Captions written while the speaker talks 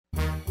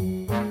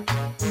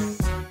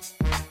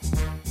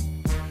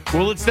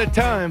Well, it's that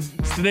time.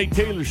 It's the Nate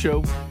Taylor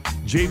Show.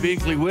 Jay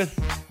Binkley with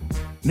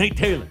Nate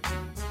Taylor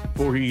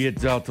before he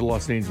heads out to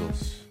Los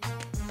Angeles.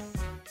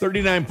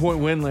 39-point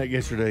win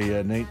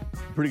yesterday, Nate.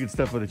 Pretty good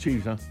stuff for the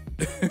Chiefs, huh?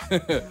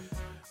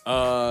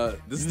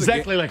 This is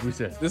exactly like we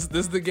said. This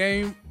is the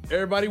game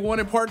everybody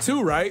wanted part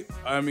two, right?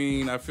 I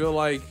mean, I feel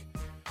like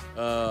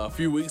a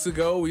few weeks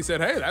ago we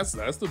said, hey, that's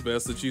the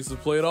best the Chiefs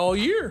have played all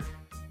year.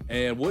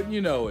 And wouldn't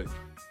you know it,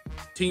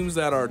 teams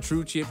that are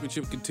true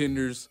championship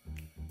contenders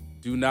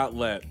do not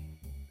let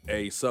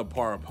a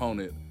subpar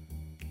opponent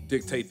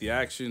dictate the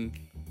action,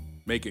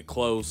 make it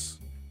close.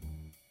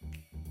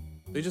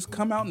 They just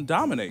come out and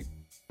dominate.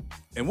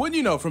 And wouldn't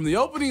you know, from the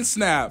opening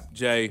snap,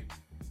 Jay,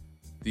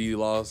 the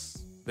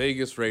Las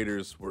Vegas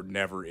Raiders were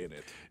never in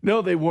it.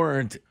 No, they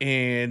weren't.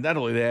 And not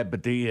only that,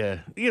 but the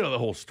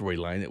whole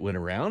storyline that went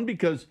around,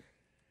 because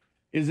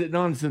is it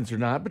nonsense or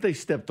not, but they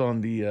stepped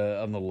on the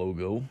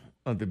logo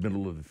on the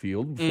middle of the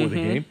field before the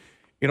game.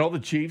 And all the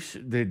Chiefs,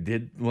 they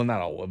did, well, not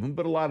all of them,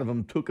 but a lot of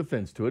them took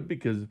offense to it,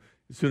 because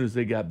as soon as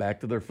they got back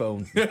to their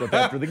phones and stuff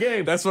after the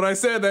game. That's what I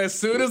said. As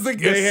soon as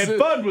they had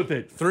fun with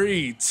it.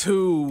 3,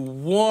 2,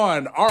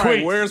 1. All right,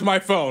 Tweet. Where's my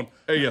phone?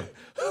 There you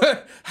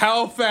go.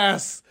 How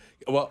fast?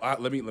 Well,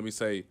 let me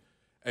say,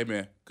 hey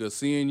man, good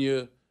seeing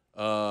you.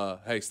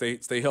 Hey,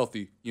 stay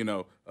healthy. See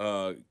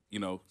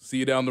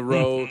you down the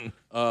road.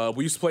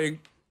 We used to play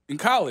in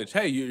college.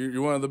 Hey,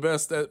 you're one of the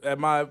best at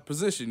my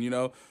position.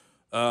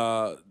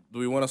 Do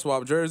we want to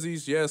swap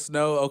jerseys? Yes,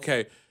 no,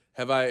 okay.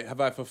 Have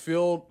I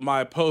fulfilled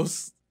my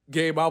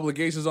post-game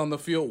obligations on the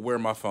field? Where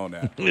my phone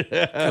at?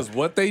 Because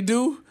what they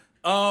do.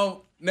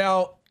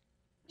 Now,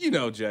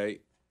 Jay,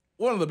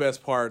 one of the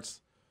best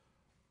parts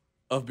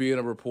of being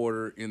a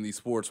reporter in the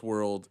sports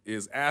world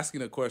is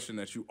asking a question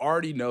that you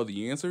already know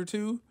the answer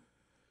to,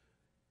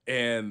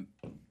 and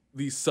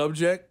the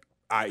subject,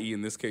 i.e.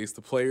 in this case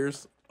the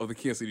players of the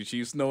Kansas City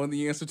Chiefs, knowing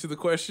the answer to the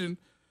question,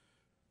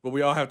 but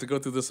we all have to go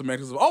through the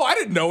semantics of, I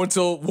didn't know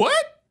until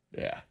what?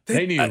 Yeah,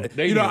 they knew. I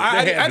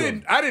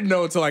didn't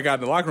know until I got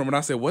in the locker room and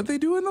I said, "What they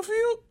do in the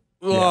field?"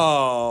 Yeah.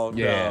 Oh,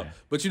 yeah. No.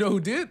 But you know who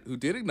did? Who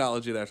did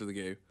acknowledge it after the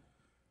game?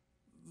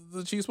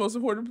 The Chiefs' most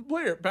important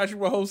player,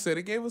 Patrick Mahomes, said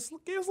it gave us a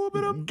little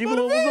bit of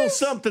little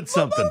something.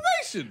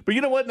 Motivation. But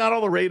you know what? Not all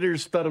the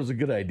Raiders thought it was a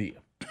good idea.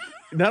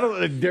 Not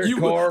only Derek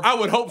Carr. I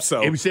would hope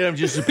so. He said, I'm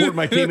just supporting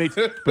my teammates.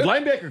 But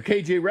linebacker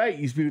KJ Wright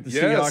used to be with the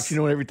Seahawks,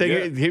 and everything.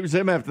 Yeah. Here's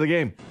him after the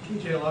game.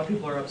 KJ, a lot of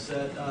people are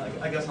upset,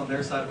 I guess, on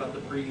their side about the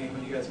pregame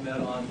when you guys met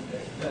on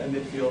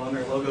midfield on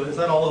their logo. Is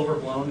that all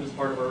overblown as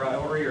part of a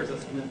rivalry, or is that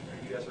something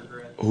that you guys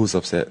regret? Who's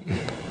upset?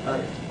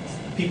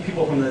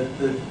 People from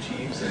the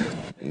Chiefs.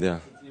 Yeah.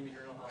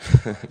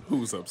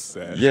 Who's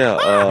upset? Yeah,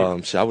 I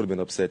would have been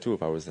upset too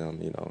if I was them.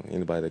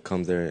 Anybody that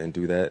comes there and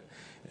do that,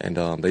 and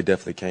they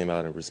definitely came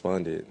out and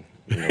responded.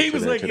 He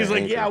was like,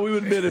 yeah, we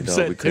would have been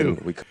upset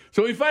too.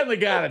 So he finally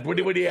got it.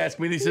 When he asked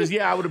me, and he says,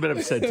 yeah, I would have been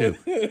upset too.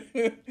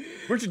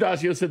 Richard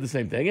Dacio said the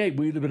same thing. Hey,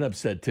 we'd have been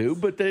upset too.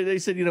 But they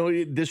said,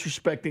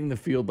 disrespecting the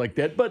field like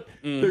that. But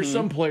there's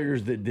some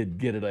players that did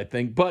get it, I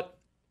think. But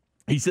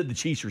he said the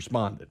Chiefs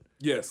responded.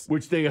 Yes.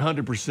 Which they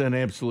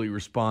 100% absolutely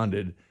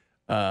responded.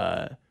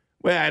 Well,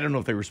 I don't know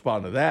if they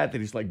responded to that. They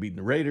just like beating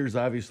the Raiders,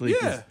 obviously.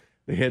 Yeah.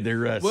 They had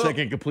their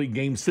second complete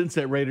game since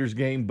that Raiders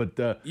game, but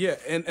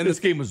and this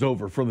game was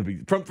over from the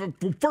beginning, from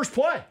first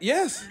play.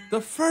 Yes, the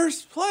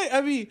first play.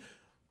 I mean,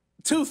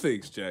 two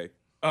things, Jay.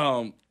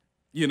 We're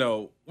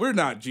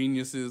not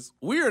geniuses.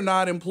 We are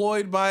not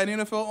employed by an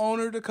NFL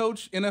owner to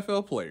coach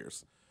NFL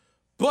players.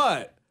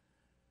 But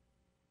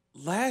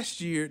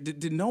last year,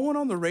 did no one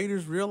on the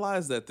Raiders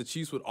realize that the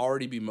Chiefs would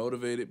already be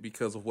motivated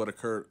because of what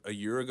occurred a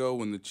year ago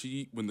when the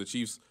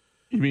Chiefs?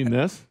 You mean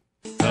this?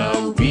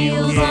 The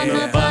wheels on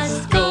the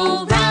bus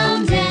go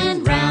round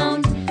and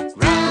round,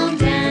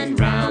 round and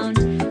round,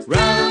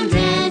 round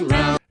and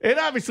round. And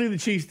obviously the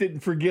Chiefs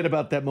didn't forget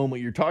about that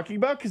moment you're talking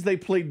about, because they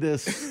played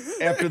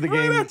this after the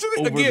game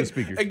over the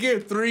speakers. Again,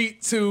 3,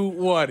 2,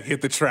 1,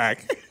 hit the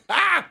track.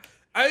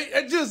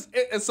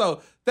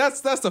 So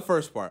that's the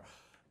first part.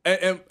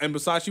 And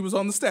Versace was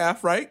on the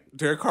staff, right?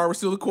 Derek Carr was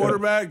still the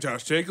quarterback.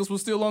 Josh Jacobs was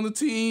still on the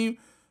team.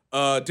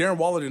 Darren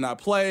Waller did not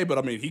play, but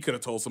I mean, he could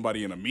have told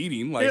somebody in a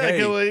meeting, hey,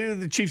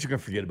 the Chiefs are going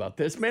to forget about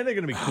this, man. They're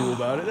going to be cool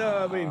about it.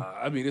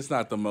 I mean, it's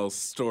not the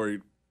most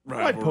storied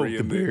I'd poke rivalry the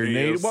in the bear,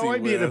 Nate. AFC Well,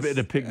 I'd be West. at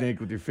a picnic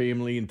with your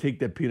family and take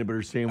that peanut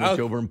butter sandwich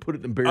over and put it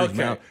in the bear's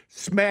mouth,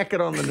 smack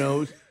it on the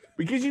nose,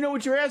 because you know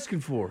what you're asking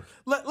for.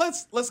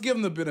 Let's give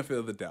them the benefit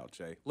of the doubt,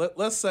 Jay.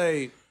 Let's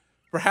say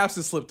perhaps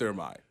it slipped their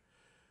mind.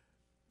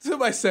 To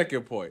my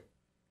second point,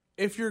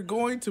 if you're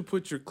going to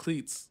put your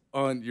cleats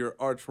on your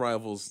arch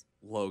rival's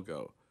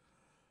logo,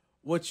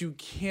 what you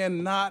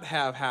cannot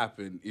have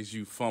happen is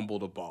you fumble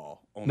the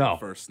ball on the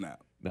first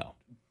snap. No.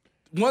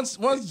 Once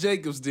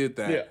Jacobs did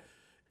that,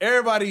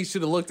 everybody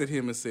should have looked at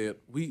him and said,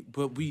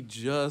 we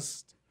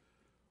just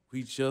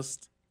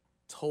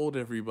told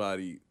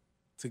everybody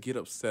to get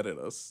upset at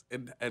us.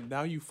 And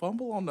now you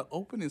fumble on the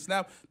opening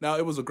snap. Now,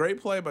 it was a great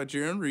play by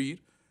Jaron Reed,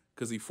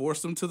 because he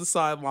forced him to the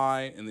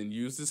sideline and then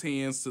used his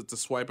hands to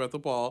swipe at the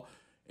ball.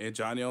 and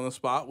Johnny on the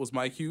spot was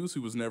Mike Hughes,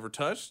 who was never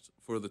touched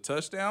for the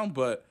touchdown.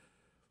 But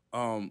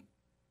I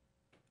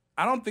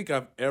don't think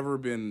I've ever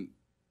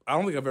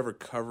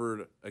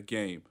covered a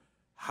game,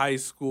 high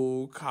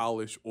school,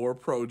 college, or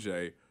pro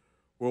J,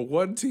 where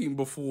one team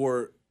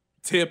before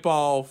tip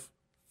off,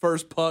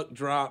 first puck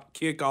drop,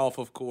 kickoff,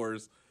 of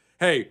course.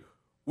 Hey,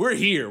 we're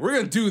here. We're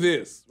going to do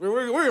this.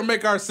 We're going to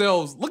make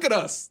ourselves, look at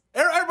us.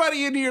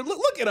 Everybody in here,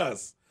 look at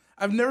us.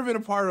 I've never been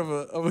a part of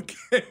a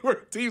game where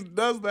a team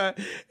does that.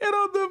 And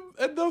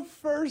on the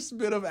first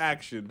bit of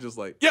action, just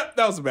like, yep,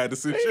 that was a bad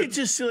decision. It's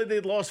just silly.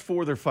 They'd lost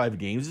 4 of their 5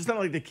 games. It's not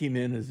like they came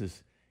in as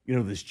this,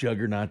 this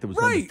juggernaut that was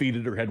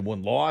undefeated or had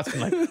one loss.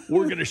 And like,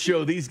 we're going to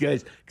show these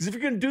guys. Because if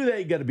you're going to do that,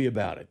 you got to be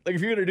about it. Like,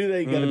 if you're going to do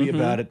that, you got to be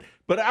about it.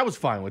 But I was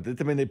fine with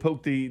it. I mean, they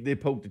poked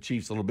the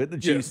Chiefs a little bit. The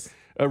Chiefs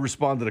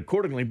responded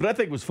accordingly. But I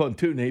think it was fun,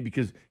 too, Nate,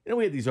 because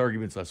we had these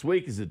arguments last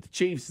week. Is it the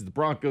Chiefs? Is it the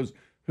Broncos?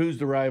 Who's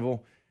the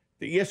rival?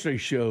 Yesterday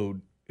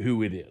showed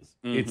who it is.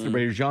 It's the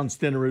Raiders. John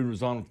Stenerud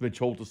was on with Mitch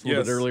Holtis a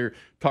little bit earlier,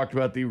 talked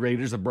about the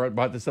Raiders. I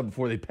brought this up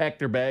before. They packed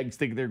their bags,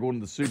 thinking they're going to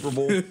the Super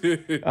Bowl.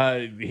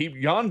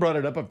 Jan brought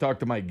it up. I've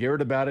talked to Mike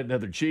Garrett about it and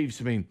other Chiefs.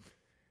 I mean,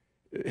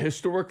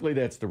 historically,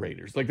 that's the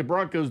Raiders. Like, the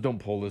Broncos don't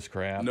pull this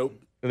crap. Nope.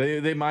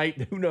 They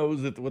might. Who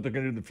knows what they're going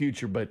to do in the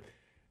future, but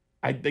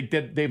I think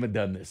that they haven't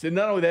done this. And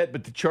not only that,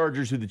 but the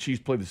Chargers, who the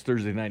Chiefs play this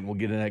Thursday night, and we'll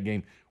get in that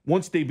game,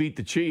 once they beat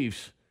the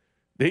Chiefs,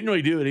 they didn't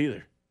really do it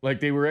either. Like,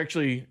 they were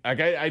actually,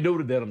 like, I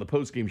noted that on the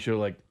postgame show,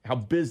 like, how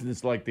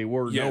business-like they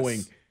were,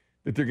 knowing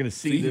that they're going to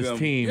see this them,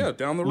 team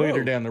down the later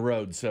road. down the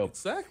road. So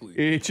Exactly.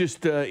 It's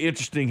just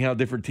interesting how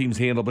different teams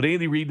handle. But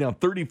Andy Reid now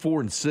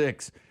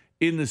 34-6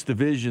 in this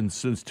division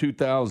since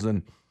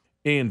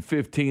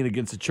 2015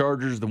 against the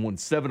Chargers. They won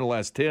 7 of the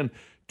last 10,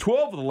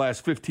 12 of the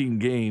last 15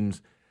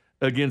 games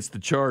against the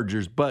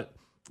Chargers. But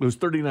it was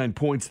 39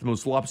 points, the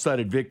most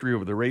lopsided victory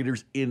over the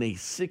Raiders in a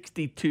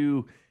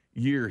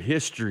 62-year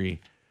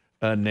history.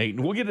 Nate,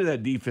 and we'll get to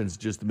that defense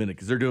in just a minute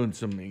because they're doing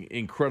some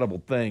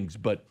incredible things.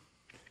 But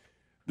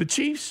the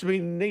Chiefs, I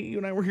mean, Nate, you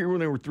and I were here when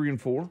they were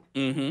 3-4,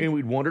 and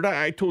we'd wondered.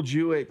 I told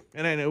you,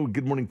 and I know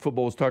Good Morning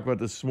Football was talking about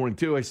this morning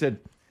too. I said,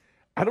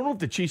 I don't know if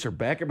the Chiefs are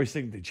back. Everybody's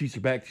saying the Chiefs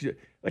are back.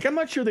 Like, I'm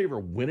not sure they ever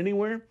went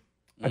anywhere.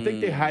 I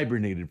think they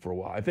hibernated for a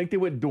while. I think they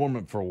went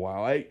dormant for a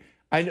while.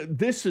 I know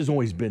this has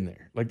always been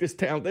there. Like, this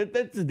talent,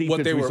 that's the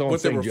defense we saw in St.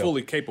 What they were Joe.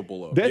 fully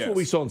capable of. That's what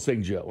we saw in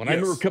St. Joe. And I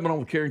remember coming on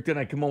with Carrington.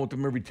 I'd come on with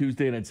them every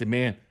Tuesday, and I'd say,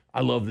 man, I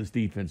love this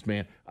defense,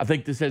 man. I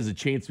think this has a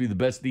chance to be the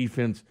best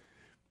defense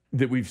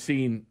that we've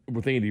seen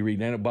with Andy Reid.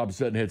 And I know Bob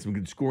Sutton had some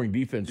good scoring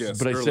defenses.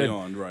 But I said,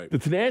 the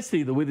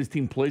tenacity, the way this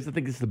team plays, I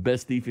think it's the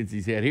best defense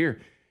he's had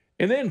here.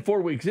 And then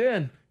 4 weeks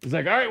in, he's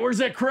like, all right, where's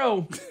that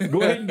crow?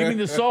 Go ahead and give me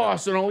the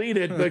sauce, and I'll eat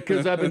it,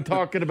 because I've been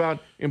talking about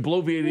and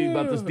bloviating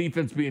about this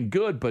defense being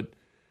good. But,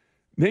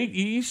 Nate,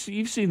 you've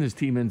seen this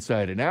team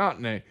inside and out.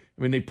 And I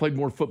mean, they played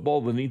more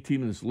football than any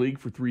team in this league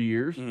for 3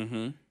 years.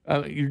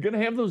 You're going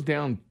to have those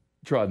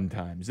downtrodden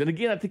times. And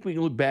again, I think we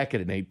can look back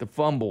at it, Nate, the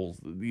fumbles,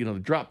 the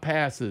drop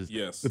passes,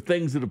 the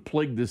things that have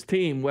plagued this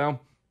team.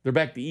 Well, they're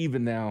back to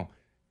even now,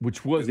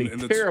 which was a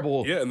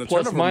terrible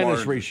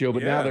plus-minus ratio,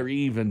 but now they're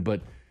even.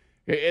 But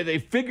are they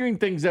figuring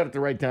things out at the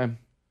right time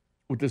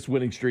with this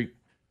winning streak?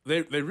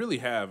 They really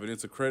have, and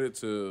it's a credit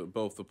to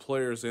both the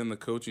players and the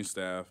coaching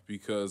staff,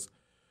 because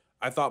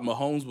I thought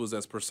Mahomes was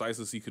as precise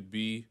as he could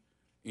be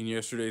in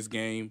yesterday's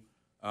game.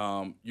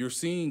 You're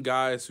seeing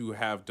guys who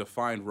have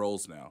defined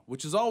roles now,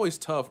 which is always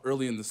tough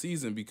early in the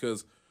season,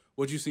 because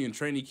what you see in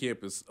training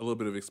camp is a little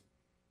bit of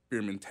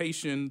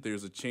experimentation.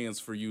 There's a chance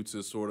for you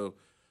to sort of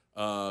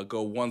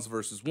go ones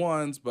versus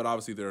ones, but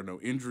obviously there are no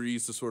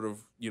injuries to sort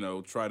of,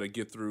 try to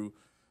get through.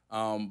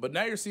 But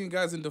now you're seeing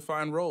guys in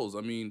defined roles.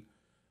 I mean,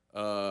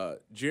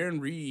 Jaron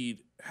Reed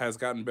has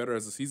gotten better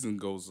as the season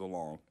goes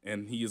along,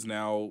 and he is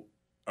now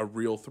a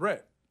real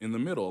threat in the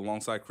middle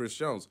alongside Chris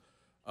Jones.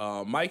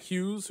 Mike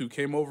Hughes, who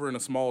came over in a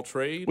small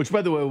trade. Which,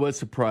 by the way, I was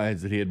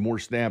surprised that he had more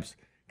snaps,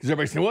 because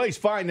everybody said, well, he's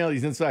fine now,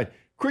 he's inside.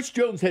 Chris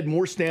Jones had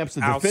more snaps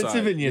at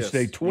defensive end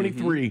yesterday,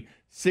 23,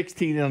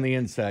 16 on the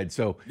inside.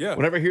 So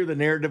whenever I hear the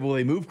narrative, well,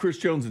 they move Chris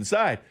Jones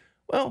inside,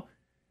 well,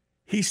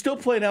 he's still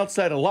playing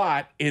outside a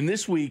lot, and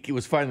this week it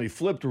was finally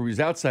flipped where he was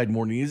outside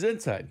more than he's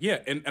inside. Yeah,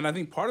 and I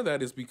think part of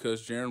that is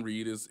because Jaron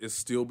Reed is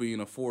still being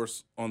a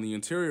force on the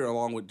interior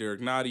along with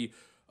Derek Nottie.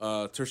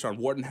 Tershawn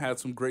Wharton had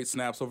some great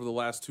snaps over the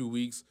last 2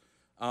 weeks.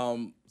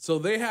 So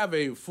they have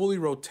a fully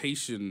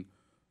rotation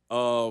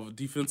of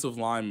defensive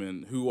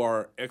linemen who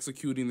are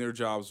executing their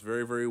jobs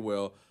very, very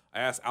well. I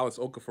asked Alex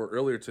Okafor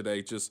earlier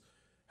today just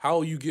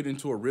how you get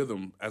into a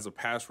rhythm as a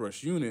pass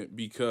rush unit,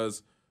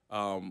 because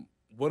one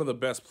of the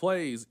best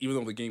plays, even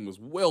though the game was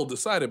well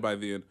decided by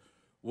then,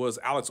 was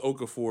Alex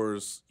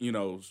Okafor's,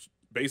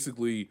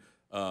 basically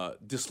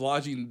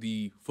dislodging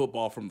the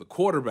football from the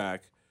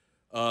quarterback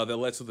that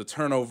led to the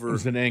turnover. It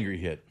was an angry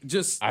hit.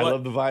 I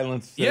love the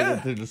violence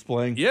that they're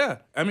displaying. Yeah.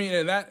 I mean,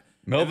 and that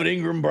Melvin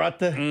Ingram brought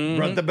the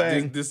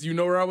bang. This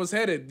where I was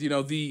headed.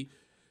 The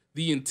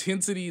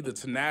intensity, the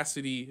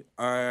tenacity,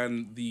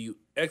 and the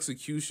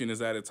execution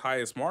is at its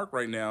highest mark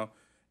right now.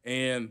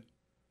 And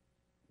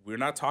we're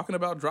not talking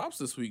about drops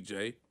this week,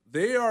 Jay.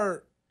 They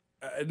are,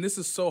 and this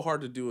is so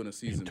hard to do in a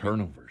season. And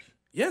turnovers.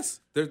 Yes,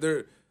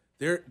 they're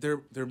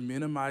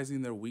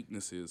minimizing their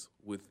weaknesses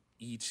with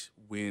each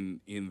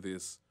win in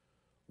this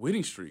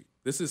winning streak.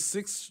 This is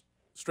 6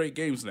 straight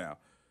games now.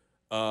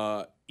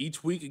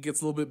 Each week it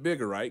gets a little bit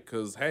bigger, right?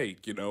 Because, hey,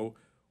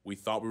 we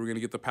thought we were going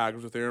to get the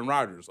Packers with Aaron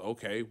Rodgers.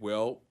 Okay,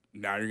 well,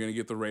 now you're going to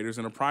get the Raiders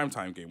in a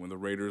primetime game when the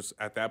Raiders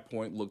at that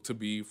point look to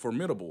be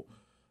formidable.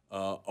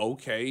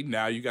 Okay,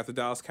 now you got the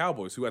Dallas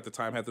Cowboys, who at the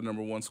time had the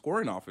number 1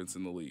 scoring offense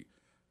in the league.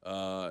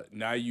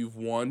 Now you've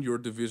won your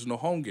divisional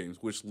home games,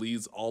 which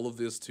leads all of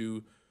this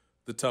to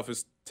the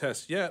toughest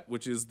test yet,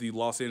 which is the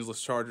Los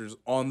Angeles Chargers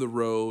on the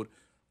road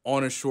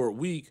on a short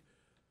week.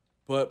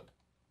 But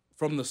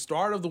from the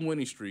start of the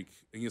winning streak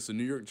against the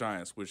New York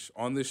Giants, which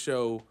on this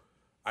show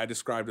I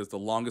described as the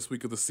longest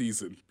week of the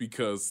season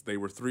because they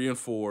were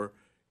 3-4.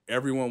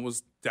 Everyone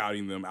was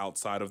doubting them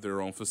outside of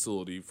their own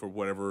facility for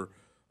whatever,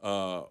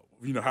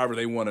 however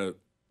they want to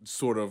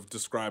sort of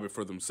describe it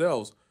for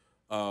themselves.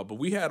 But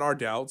we had our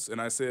doubts, and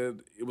I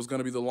said it was going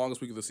to be the longest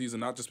week of the season,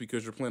 not just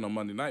because you're playing on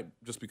Monday night,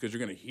 just because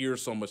you're going to hear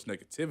so much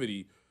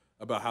negativity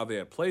about how they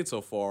had played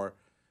so far.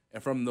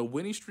 And from the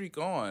winning streak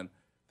on,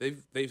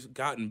 they've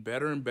gotten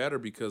better and better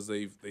because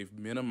they've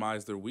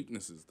minimized their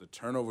weaknesses. The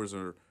turnovers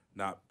are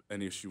not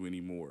an issue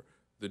anymore.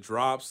 The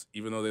drops,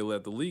 even though they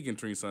led the league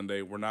entering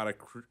Sunday, were not a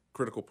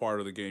critical part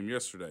of the game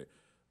yesterday.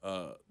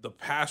 The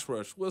pass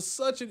rush was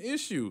such an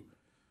issue.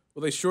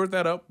 Well, they shored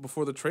that up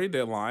before the trade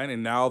deadline,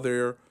 and now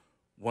they're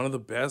one of the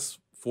best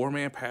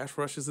 4-man pass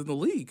rushes in the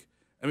league.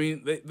 I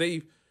mean,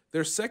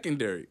 their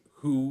secondary,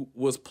 who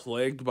was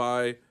plagued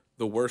by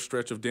the worst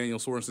stretch of Daniel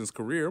Sorensen's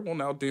career. Well,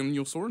 now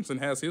Daniel Sorensen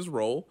has his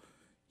role.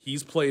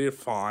 He's played it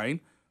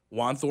fine.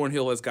 Juan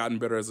Thornhill has gotten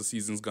better as the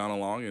season's gone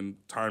along, and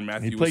Tyrann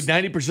Mathieu. He played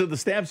 90% of the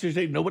snaps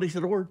yesterday. Nobody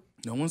said a word.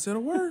 No one said a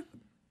word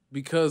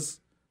because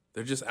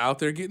they're just out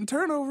there getting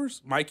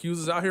turnovers. Mike Hughes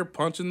is out here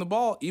punching the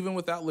ball, even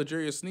without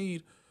L'Jarius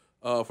Sneed,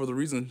 for the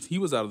reason he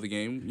was out of the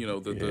game.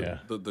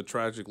 The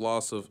tragic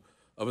loss of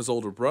his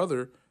older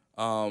brother.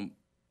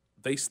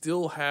 They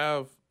still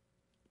have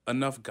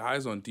enough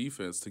guys on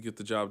defense to get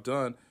the job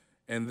done.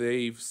 And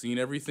they've seen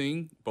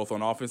everything, both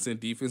on offense and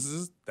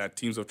defenses, that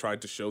teams have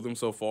tried to show them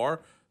so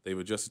far. They've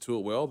adjusted to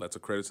it well. That's a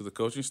credit to the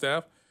coaching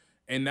staff.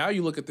 And now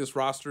you look at this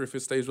roster, if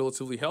it stays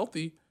relatively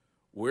healthy,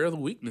 where are the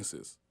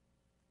weaknesses?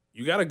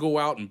 You got to go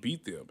out and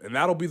beat them. And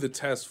that'll be the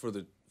test for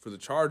the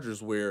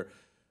Chargers where,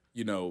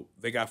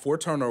 they got 4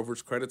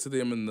 turnovers, credit to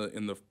them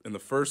in the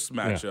first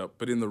matchup. Yeah.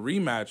 But in the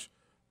rematch,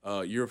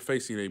 you're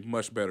facing a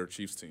much better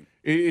Chiefs team.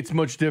 It's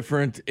much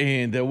different,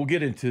 and we'll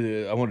get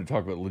into I want to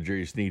talk about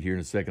L'Jarius Sneed here in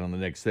a second on the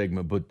next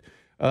segment, but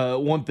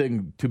one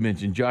thing to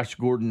mention, Josh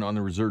Gordon on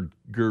the reserve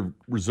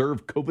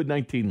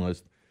COVID-19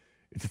 list.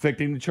 It's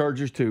affecting the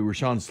Chargers too.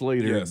 Rashawn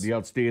Slater, yes, the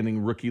outstanding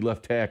rookie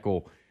left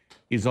tackle,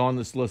 is on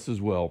this list as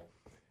well.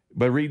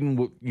 By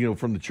reading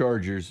from the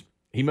Chargers,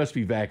 he must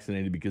be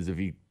vaccinated because if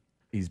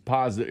he's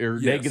positive or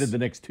negative the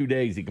next 2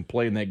 days, he can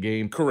play in that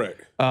game.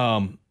 Correct.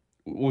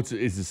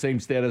 Is the same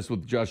status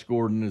with Josh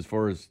Gordon as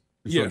far as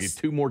get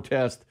 2 more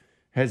tests,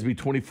 has to be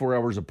 24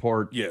 hours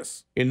apart.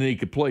 Yes. And then he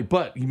could play.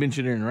 But you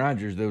mentioned Aaron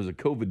Rodgers, there was a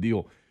COVID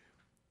deal.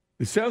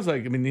 It sounds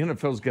like, the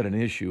NFL's got an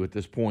issue at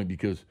this point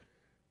because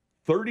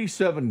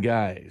 37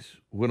 guys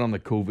went on the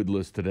COVID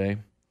list today.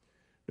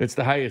 That's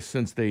the highest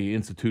since they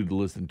instituted the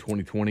list in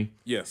 2020.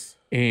 Yes.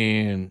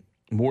 And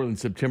more than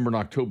September and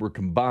October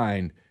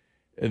combined.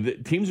 The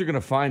teams are going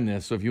to find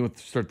this. So if you want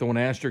to start throwing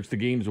asterisks to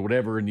games or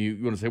whatever, and you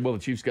want to say, well, the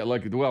Chiefs got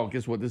lucky. Well,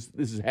 guess what? This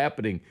is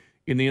happening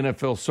in the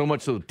NFL so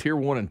much so the Tier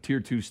 1 and Tier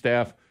 2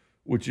 staff,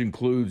 which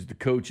includes the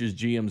coaches,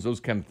 GMs, those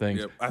kind of things.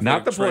 Yep.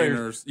 Not the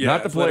players. Yeah,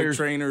 not the players.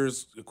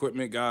 Trainers,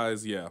 equipment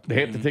guys, yeah.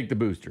 They have to take the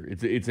booster.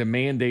 It's a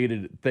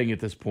mandated thing at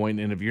this point,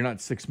 and if you're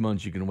not 6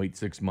 months, you can wait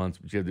 6 months,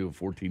 but you have to do it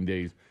 14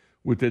 days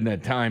within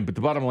that time. But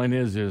the bottom line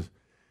is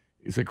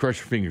it's like cross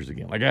your fingers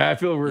again. Like I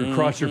feel we're in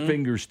cross your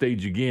fingers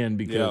stage again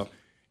because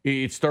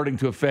it's starting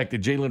to affect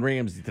Jalen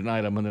Ramsey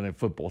tonight on Monday Night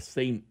Football.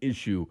 Same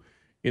issue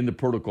in the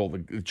protocol.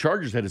 The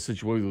Chargers had a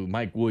situation with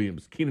Mike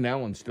Williams. Keenan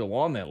Allen's still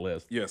on that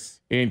list. Yes.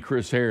 And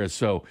Chris Harris.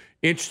 So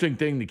interesting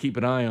thing to keep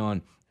an eye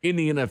on in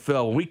the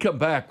NFL. When we come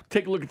back,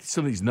 take a look at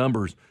some of these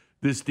numbers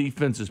this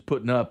defense is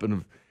putting up.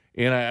 And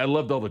I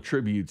loved all the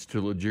tributes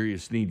to L'Jarius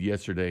Sneed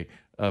yesterday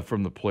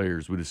from the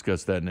players. We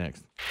discuss that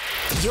next.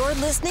 You're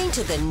listening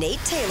to The Nate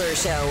Taylor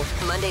Show,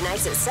 Monday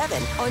nights at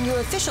 7 on your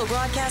official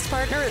broadcast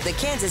partner of the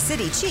Kansas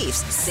City Chiefs,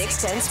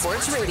 610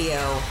 Sports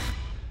Radio.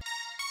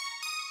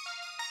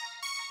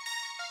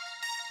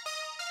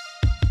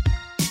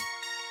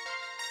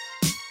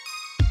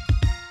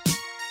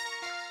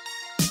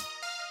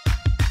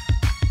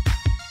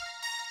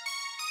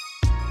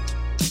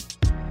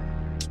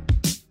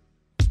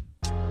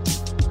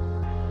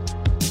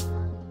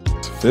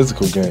 It's a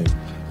physical game.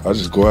 I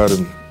just go out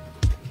and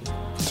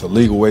it's a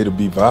legal way to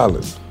be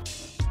violent.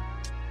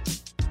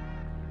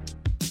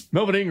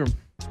 Melvin Ingram,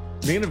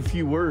 man of a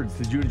few words.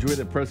 Did you enjoy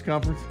that press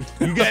conference?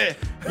 You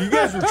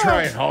guys were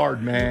trying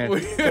hard, man.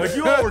 Like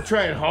you all were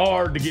trying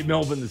hard to get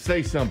Melvin to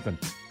say something.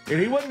 And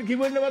he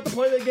wasn't about to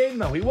play that game,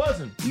 though. He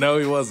wasn't. No,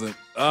 he wasn't.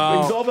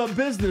 He's all about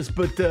business,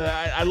 but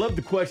I love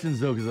the questions,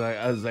 though, because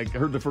I was like,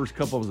 heard the first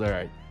couple, I was like, all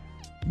right,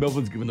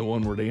 Melvin's giving the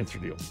one-word answer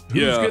deal.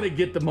 Who's going to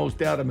get the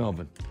most out of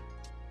Melvin?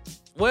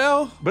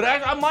 Well, but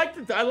I liked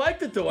it. I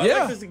liked it, though. I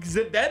liked this because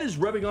that is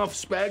rubbing off.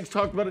 Spags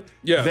talked about it.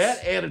 Yes.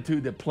 That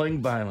attitude, that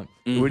playing violent.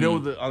 We know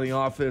that on the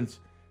offense,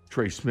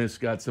 Trey Smith's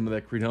got some of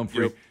that. Creed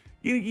Humphrey. Yep.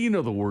 You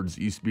know the words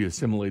that used to be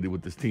assimilated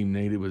with this team,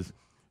 Nate. It was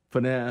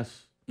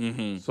finesse,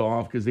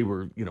 soft, because they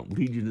were,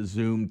 Legion to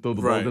Zoom, throw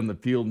the ball down the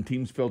field, and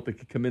teams felt they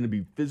could come in and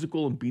be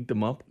physical and beat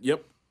them up.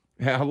 Yep.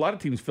 A lot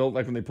of teams felt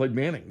like when they played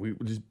Manning, we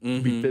would just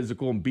be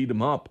physical and beat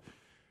them up.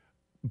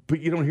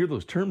 But you don't hear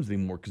those terms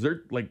anymore because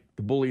they're like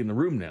the bully in the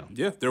room now.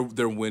 Yeah,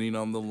 they're winning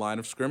on the line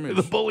of scrimmage.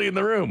 The bully in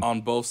the room.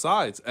 On both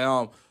sides.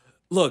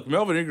 Look,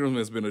 Melvin Ingram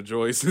has been a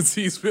joy since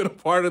he's been a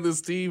part of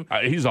this team.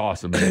 He's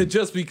awesome, man.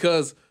 Just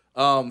because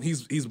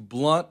he's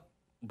blunt,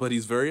 but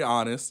he's very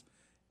honest.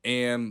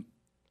 And,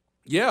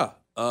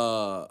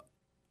 I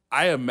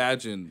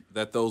imagine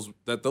that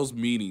those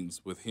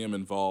meetings with him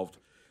involved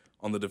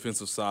on the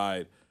defensive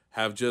side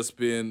have just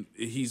been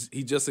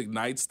he just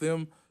ignites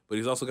them. But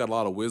he's also got a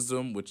lot of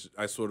wisdom, which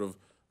I sort of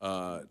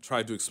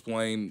tried to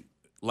explain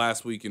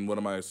last week in one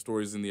of my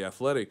stories in The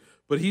Athletic.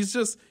 But he's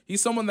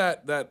someone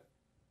that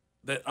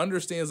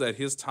understands that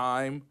his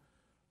time,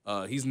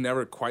 he's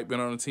never quite been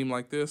on a team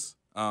like this.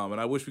 And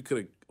I wish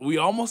we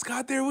almost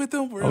got there with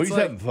him. He's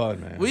having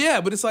fun, man. Well,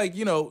 yeah, but it's like,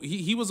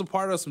 he was a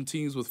part of some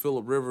teams with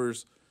Phillip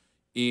Rivers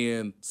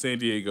in San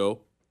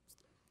Diego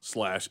 /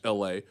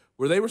 LA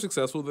where they were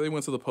successful. They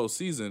went to the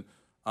postseason.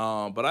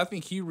 But I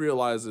think he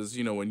realizes,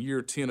 in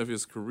year 10 of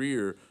his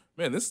career,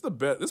 man, this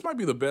might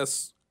be the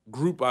best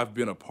group I've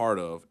been a part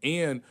of.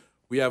 And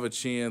we have a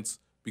chance,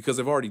 because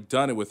they've already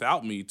done it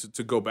without me,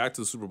 to go back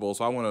to the Super Bowl.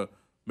 So I want to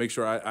make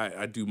sure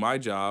I do my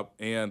job.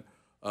 And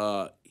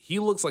he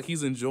looks like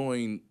he's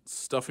enjoying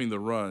stuffing the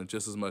run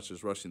just as much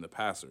as rushing the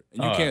passer.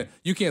 And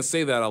you can't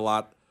say that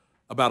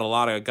about a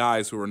lot of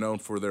guys who are known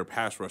for their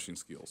pass rushing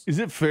skills. Is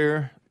it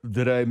fair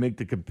that I make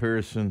the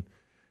comparison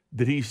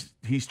that he's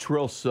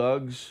Terrell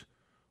Suggs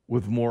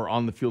with more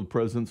on-the-field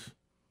presence?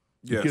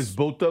 Yes. Because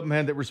both of them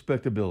had that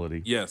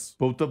respectability. Yes.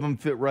 Both of them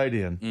fit right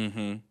in.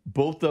 Mm-hmm.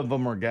 Both of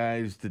them are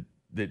guys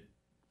that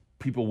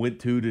people went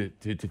to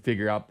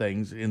figure out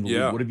things in the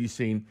league. What have you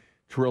seen?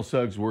 Terrell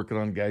Suggs working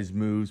on guys'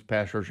 moves,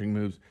 pass rushing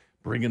moves,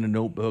 bringing a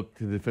notebook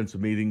to the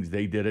defensive meetings.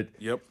 They did it.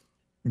 Yep.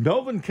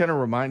 Melvin kind of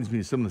reminds me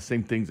of some of the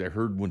same things I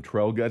heard when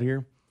Terrell got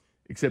here,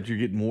 except you're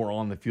getting more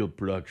on-the-field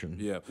production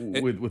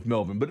with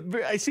Melvin.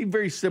 But I see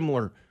very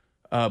similar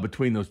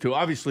between those two.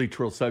 Obviously,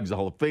 Terrell Suggs is a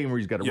Hall of Famer.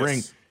 He's got a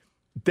ring.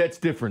 That's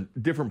different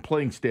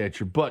playing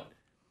stature. But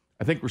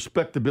I think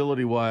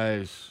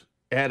respectability-wise,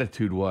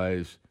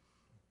 attitude-wise,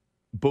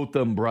 both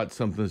of them brought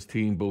something to this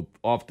team, both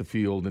off the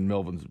field, and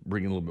Melvin's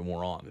bringing a little bit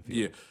more on.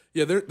 There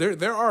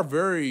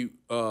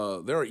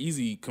are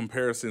easy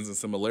comparisons and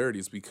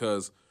similarities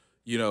because,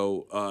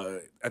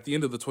 at the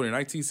end of the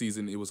 2019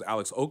 season, it was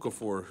Alex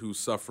Okafor who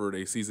suffered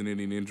a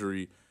season-ending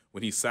injury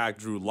when he sacked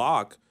Drew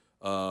Lock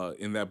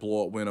in that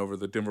blowout win over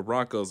the Denver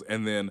Broncos.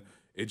 And then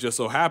it just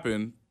so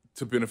happened,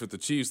 to benefit the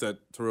Chiefs,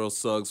 that Terrell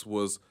Suggs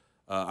was,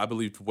 I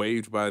believe,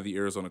 waived by the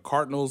Arizona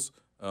Cardinals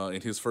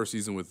in his first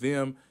season with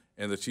them,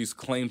 and the Chiefs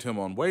claimed him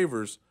on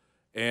waivers.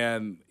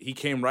 And he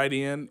came right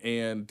in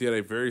and did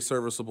a very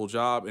serviceable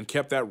job and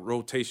kept that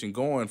rotation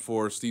going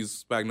for Steve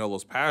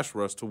Spagnuolo's pass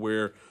rush to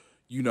where,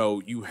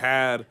 you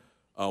had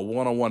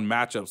one-on-one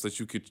matchups that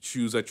you could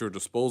choose at your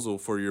disposal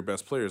for your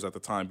best players at the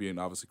time, being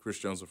obviously Chris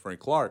Jones and Frank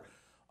Clark.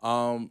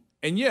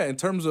 In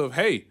terms of,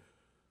 hey,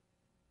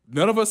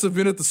 none of us have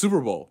been at the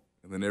Super Bowl.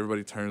 And then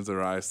everybody turns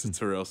their eyes to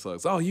Terrell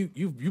Suggs. Oh,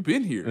 you've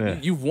been here. Yeah.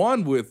 You've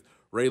won with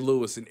Ray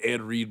Lewis and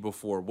Ed Reed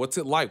before. What's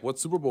it like?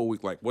 What's Super Bowl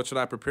week like? What should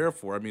I prepare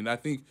for? I mean, I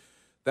think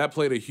that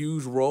played a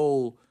huge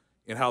role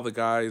in how the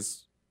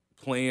guys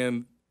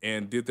planned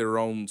and did their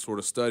own sort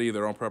of study,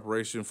 their own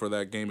preparation for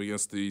that game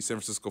against the San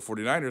Francisco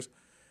 49ers.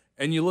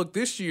 And you look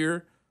this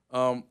year,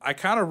 I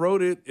kind of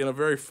wrote it in a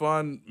very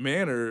fun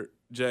manner,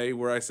 Jay,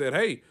 where I said,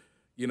 hey,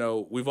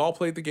 we've all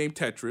played the game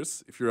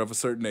Tetris if you're of a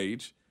certain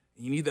age.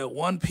 You need that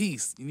one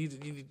piece. You need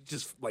to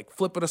just like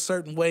flip it a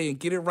certain way and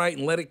get it right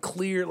and let it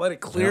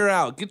clear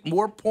out. Get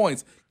more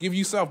points. Give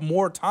yourself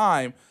more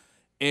time.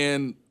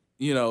 And,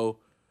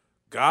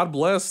 God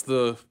bless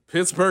the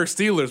Pittsburgh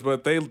Steelers,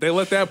 but they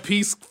let that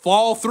piece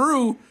fall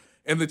through,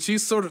 and the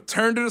Chiefs sort of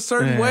turned it a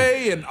certain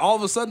way. And all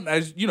of a sudden,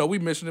 as we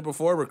mentioned it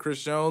before, where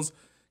Chris Jones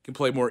can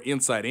play more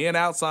inside and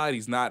outside.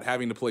 He's not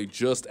having to play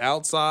just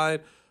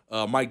outside.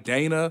 Mike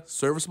Dana,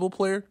 serviceable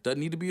player, doesn't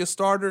need to be a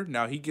starter.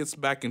 Now he gets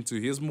back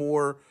into his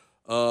more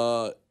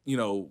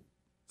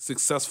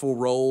successful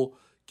role,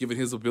 given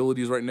his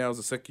abilities right now as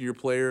a second-year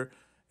player.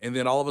 And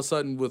then all of a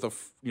sudden, with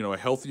a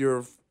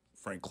healthier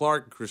Frank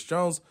Clark, Chris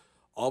Jones,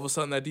 all of a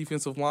sudden that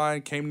defensive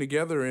line came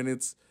together, and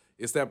it's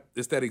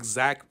that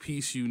exact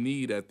piece you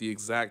need at the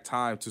exact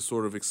time to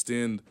sort of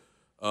extend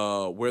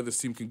where this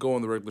team can go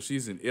in the regular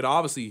season. It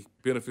obviously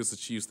benefits the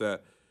Chiefs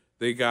that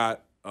they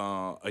got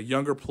a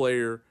younger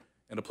player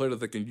and a player that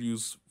they can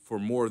use for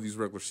more of these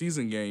regular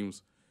season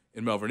games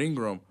in Melvin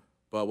Ingram.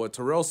 But what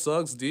Terrell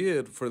Suggs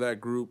did for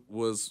that group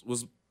was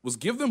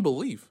give them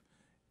belief.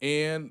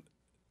 And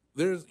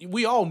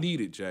we all need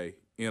it, Jay,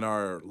 in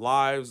our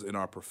lives, in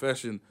our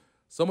profession.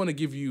 Someone to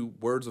give you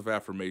words of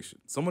affirmation.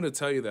 Someone to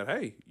tell you that,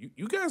 hey,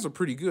 you guys are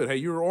pretty good. Hey,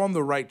 you're on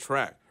the right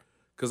track.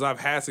 Because I've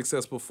had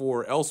success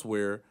before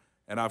elsewhere,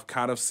 and I've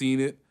kind of seen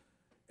it,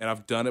 and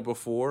I've done it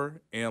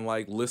before. And,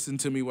 like, listen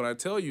to me when I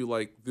tell you,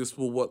 like, this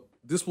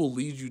will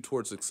lead you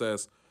towards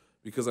success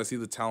because I see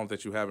the talent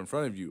that you have in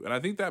front of you. And I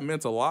think that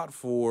meant a lot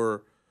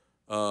for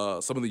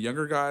some of the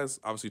younger guys,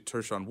 obviously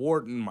Tershawn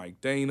Wharton, Mike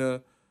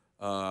Dana,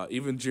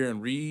 even Jaron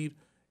Reed.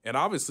 And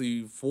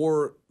obviously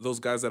for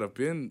those guys that have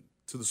been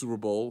to the Super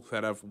Bowl,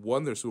 that have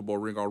won their Super Bowl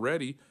ring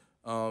already,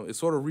 it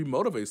sort of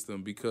remotivates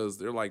them because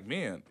they're like,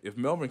 man, if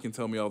Melvin can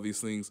tell me all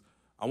these things,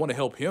 I want to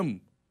help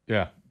him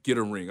get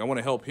a ring. I want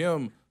to help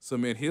him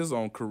cement his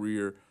own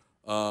career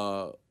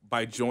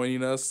by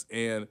joining us.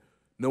 And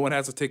no one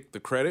has to take the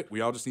credit. We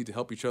all just need to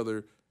help each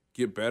other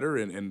get better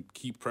and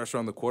keep pressure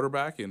on the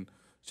quarterback. And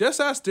just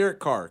ask Derek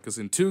Carr, because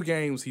in 2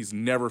 games, he's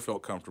never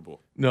felt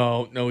comfortable.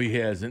 No, he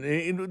hasn't.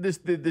 And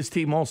this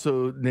team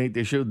also, Nate,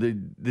 they showed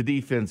the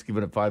defense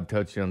giving up 5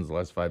 touchdowns the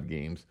last 5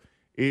 games.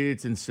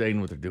 It's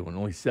insane what they're doing.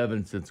 Only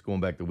 7 since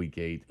going back to week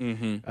 8.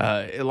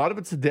 A lot of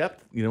it's the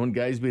depth, and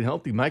guys being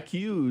healthy. Mike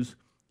Hughes,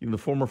 the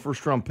former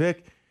first-round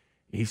pick,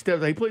 he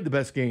played the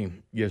best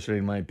game yesterday,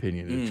 in my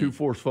opinion. 2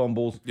 forced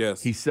fumbles.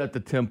 Yes. He set the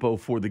tempo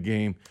for the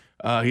game.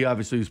 He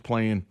obviously was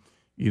playing,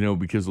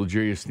 because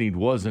L'Jarius Sneed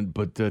wasn't.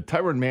 But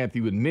Tyrann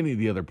Mathieu and many of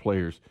the other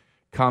players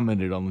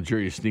commented on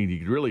L'Jarius Sneed. You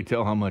could really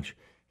tell how much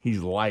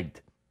he's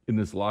liked in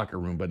this locker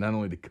room, but not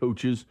only the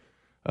coaches,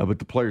 but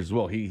the players as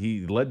well.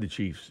 He led the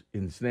Chiefs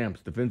in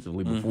snaps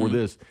defensively before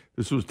this.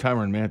 This was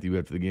Tyrann Mathieu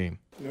after the game.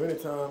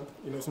 Anytime,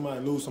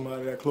 somebody lose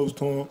somebody that close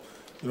to him,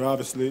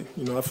 obviously,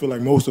 I feel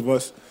like most of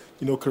us,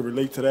 could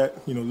relate to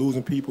that,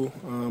 losing people.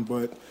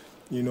 But,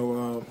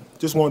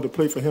 just wanted to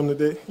play for him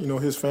today,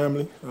 his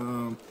family.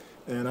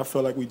 And I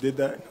felt like we did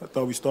that. I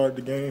thought we started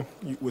the game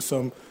with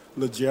some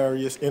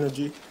L'Jarius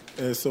energy.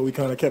 And so we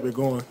kind of kept it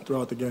going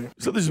throughout the game.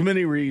 So there's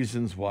many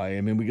reasons why.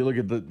 I mean, we can look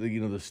at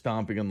the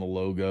stomping on the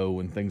logo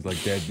and things like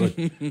that, but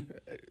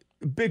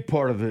a big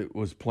part of it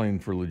was playing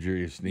for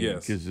L'Jarius Sneed.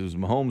 Yes. Because it was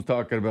Mahomes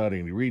talking about it,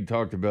 Andy Reid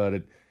talked about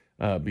it,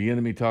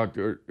 Bieniemy talked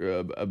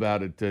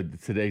about it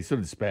today. So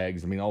did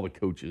Spags. I mean, all the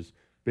coaches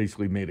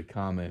basically made a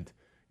comment,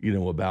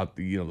 about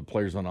the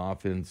players on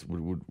offense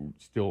would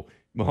still.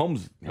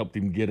 Mahomes helped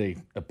him get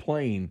a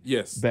plane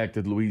back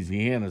to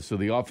Louisiana, so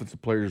the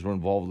offensive players were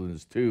involved in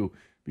this too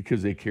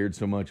because they cared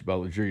so much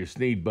about L'Jarius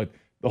Sneed. But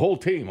the whole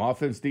team,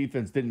 offense,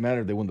 defense, didn't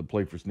matter. They wanted to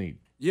play for Sneed.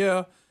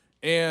 Yeah,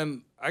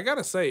 and I got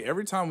to say,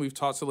 every time we've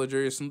talked to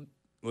L'Jarius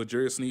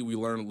Sneed, we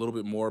learn a little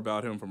bit more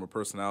about him from a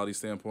personality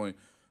standpoint.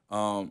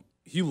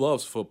 He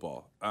loves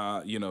football.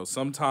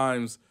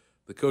 Sometimes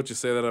the coaches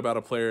say that about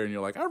a player, and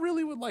you're like, I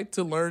really would like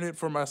to learn it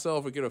for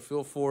myself and get a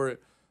feel for it.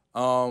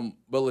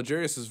 But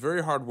L'Jarius is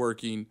very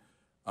hardworking.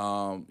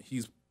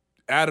 He's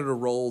added a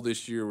role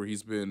this year where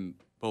he's been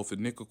both a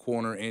nickel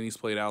corner and he's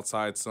played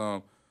outside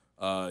some.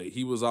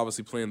 He was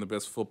obviously playing the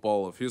best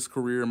football of his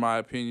career, in my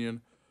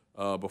opinion,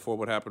 before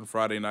what happened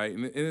Friday night.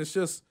 And it's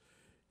just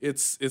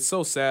it's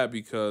so sad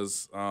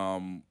because,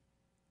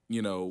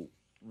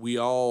 we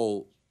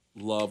all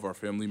love our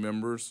family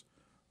members.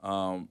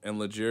 And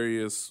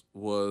L'Jarius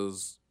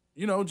was,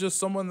 just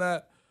someone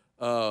that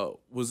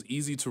was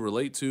easy to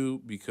relate to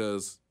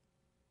because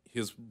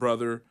his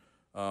brother,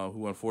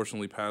 who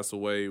unfortunately passed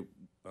away,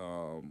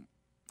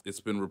 it's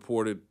been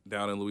reported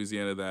down in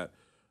Louisiana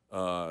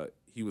that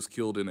he was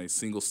killed in a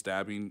single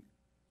stabbing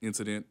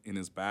incident in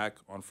his back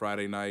on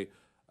Friday night.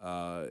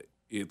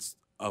 It's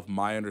of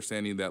my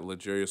understanding that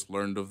L'Jarius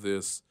learned of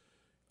this,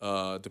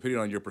 depending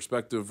on your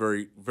perspective,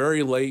 very,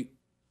 very late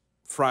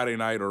Friday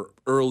night or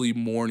early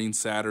morning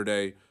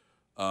Saturday.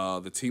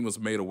 The team was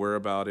made aware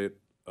about it,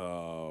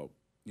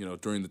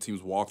 during the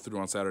team's walkthrough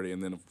on Saturday.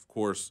 And then, of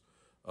course,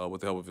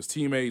 with the help of his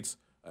teammates,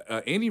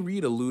 Andy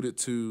Reid alluded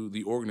to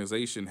the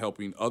organization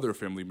helping other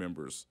family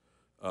members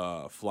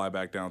fly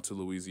back down to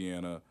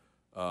Louisiana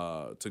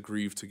to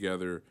grieve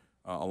together,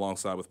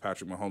 alongside with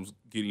Patrick Mahomes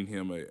getting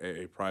him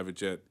a private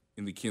jet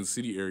in the Kansas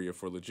City area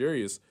for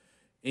L'Jarius.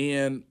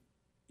 And,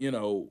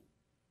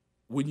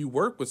 when you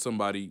work with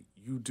somebody,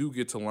 you do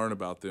get to learn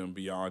about them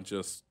beyond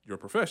just your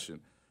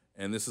profession.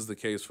 And this is the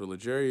case for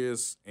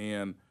L'Jarius.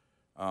 And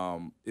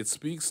it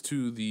speaks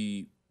to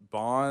the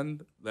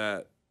bond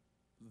that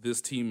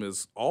this team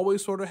has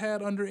always sort of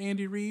had under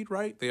Andy Reid,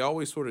 right? They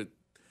always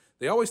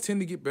tend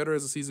to get better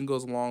as the season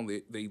goes along.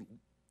 They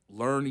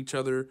learn each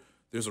other.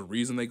 There's a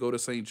reason they go to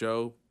St.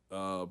 Joe,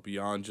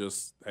 beyond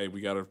just, hey,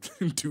 we got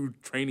to do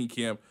training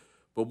camp.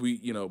 But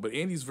but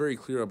Andy's very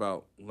clear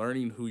about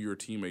learning who your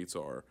teammates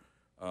are,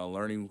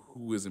 learning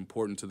who is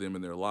important to them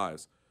in their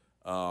lives.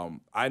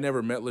 I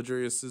never met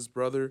L'Jarius's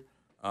brother,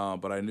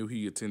 but I knew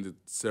he attended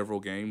several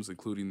games,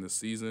 including this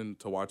season,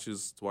 to watch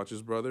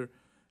his brother.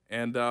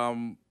 And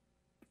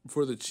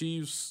for the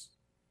Chiefs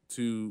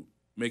to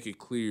make it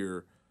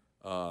clear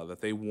that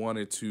they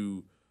wanted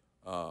to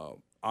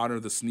honor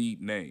the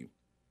Sneed name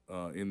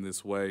in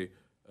this way.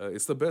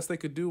 It's the best they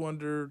could do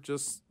under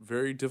just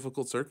very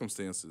difficult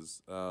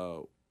circumstances.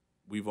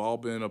 We've all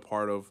been a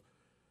part of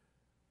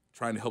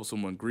trying to help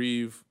someone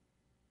grieve,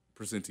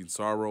 presenting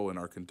sorrow and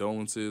our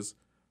condolences.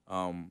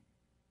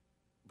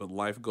 But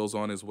life goes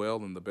on as well,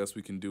 and the best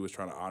we can do is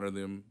try to honor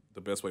them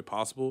the best way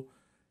possible.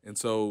 And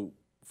so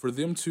for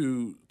them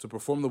to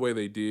perform the way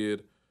they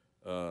did,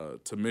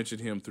 to mention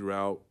him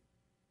throughout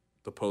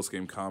the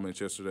post-game comments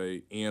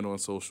yesterday and on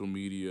social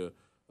media,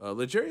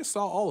 L'Jarius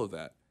saw all of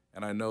that.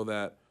 And I know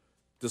that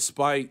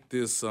despite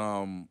this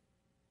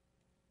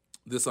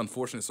this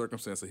unfortunate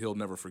circumstance that he'll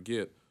never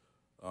forget,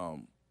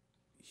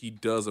 he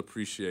does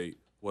appreciate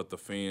what the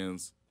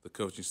fans, the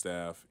coaching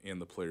staff,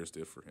 and the players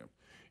did for him.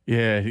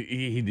 Yeah,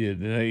 he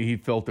did. He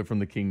felt it from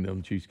the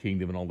Kingdom, Chiefs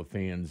Kingdom, and all the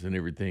fans and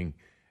everything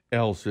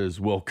else as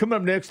well. Coming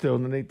up next, though,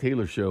 on the Nate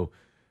Taylor Show,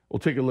 we'll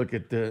take a look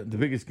at the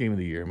biggest game of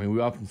the year. I mean, we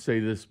often say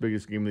this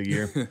biggest game of the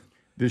year.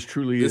 This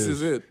truly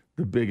is it.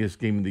 The biggest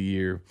game of the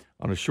year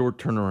on a short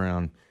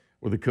turnaround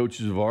where the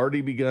coaches have already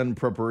begun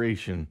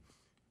preparation.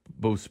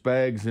 Both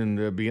Spags and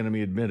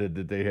Bieniemy admitted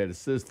that they had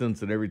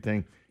assistants and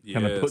everything,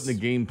 kind of putting the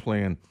game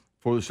plan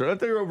for the start. I thought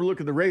they were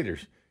overlooking the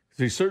Raiders because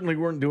they certainly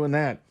weren't doing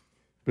that.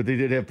 But they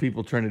did have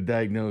people trying to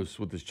diagnose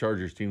what this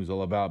Chargers team is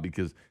all about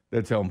because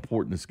that's how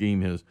important this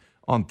game is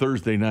on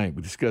Thursday night.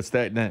 We discuss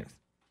that next.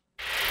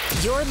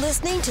 You're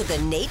listening to The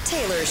Nate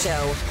Taylor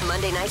Show,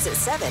 Monday nights at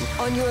 7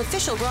 on your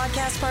official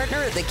broadcast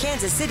partner of the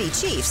Kansas City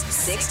Chiefs,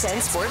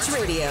 610 Sports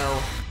Radio.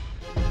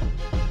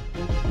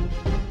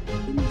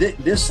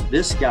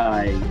 This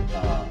guy,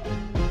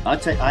 I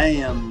tell you, I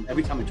am,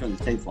 every time I turn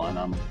the tape on,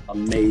 I'm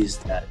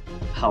amazed at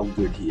how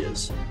good he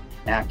is.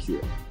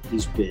 Accurate.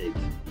 He's big.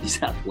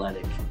 He's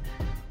athletic.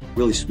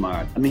 Really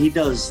smart. I mean,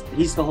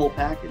 he's the whole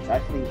package. I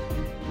think,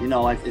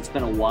 it's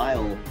been a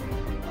while.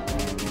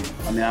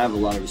 I have a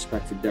lot of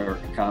respect for Derek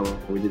Carr.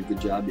 We did a good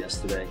job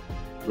yesterday.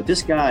 But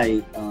this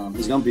guy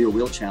is going to be a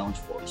real challenge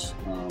for us.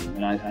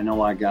 And I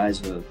know our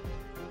guys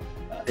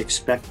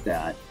expect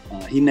that.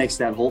 He makes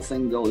that whole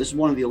thing go. This is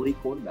one of the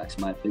elite quarterbacks,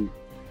 in my opinion.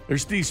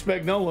 There's Steve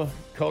Spagnuolo,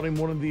 called him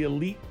one of the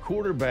elite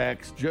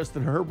quarterbacks.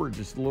 Justin Herbert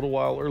just a little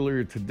while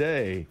earlier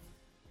today.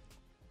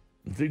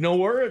 No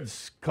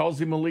words, calls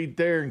him elite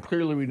there, and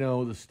clearly we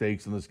know the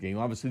stakes in this game.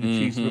 Obviously, the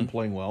Chiefs have been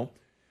playing well.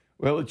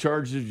 Well, the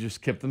Chargers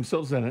just kept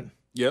themselves in it.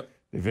 Yep.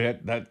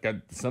 They've got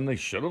some they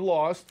should have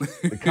lost.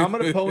 The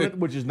common opponent,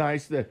 which is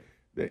nice,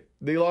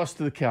 they lost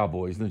to the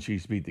Cowboys, and the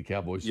Chiefs beat the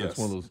Cowboys. So that's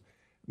one of those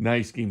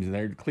nice games in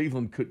there.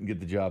 Cleveland couldn't get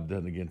the job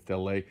done against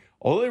L.A.,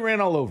 although they ran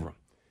all over them.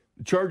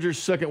 The Chargers'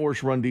 second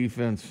worst run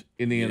defense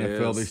in the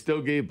NFL. They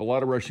still gave a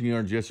lot of rushing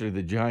yards yesterday to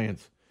the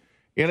Giants.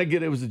 And I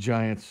get it was the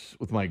Giants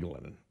with Mike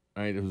Glennon.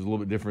 Right? It was a little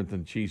bit different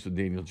than Chiefs with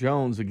Daniel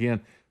Jones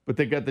again, but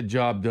they got the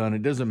job done.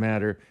 It doesn't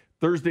matter.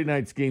 Thursday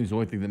night's game is the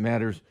only thing that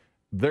matters.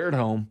 They're at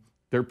home.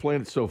 They're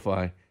playing at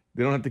SoFi.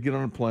 They don't have to get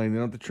on a plane. They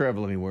don't have to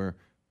travel anywhere.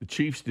 The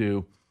Chiefs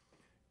do.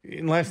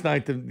 And last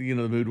night, the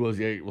mood was,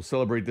 we'll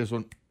celebrate this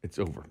one. It's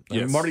over.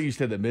 Yes. Marty used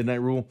to have that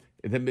midnight rule.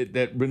 And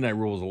that midnight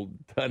rule was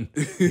done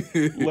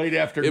late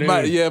afternoon.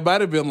 It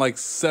might have been like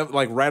 7,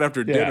 like right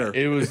after dinner.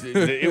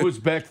 It was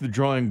back to the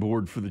drawing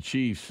board for the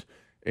Chiefs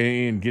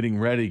and getting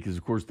ready because,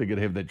 of course, they got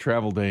to have that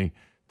travel day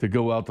to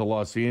go out to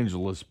Los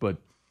Angeles. But,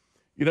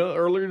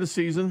 earlier this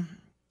season,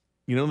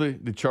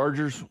 the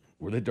Chargers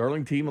were the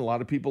darling team. A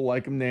lot of people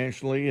like them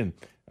nationally. And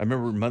I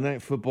remember Monday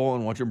Night Football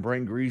and watching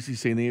Brian Greasy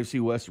saying the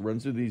AFC West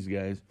runs through these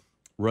guys,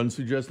 runs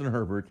through Justin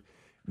Herbert.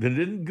 Then it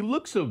didn't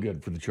look so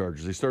good for the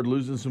Chargers. They started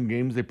losing some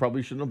games they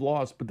probably shouldn't have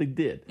lost, but they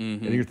did.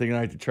 And you're thinking, all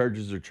right, the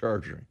Chargers are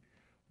charging.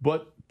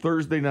 But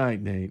Thursday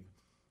night, Nate,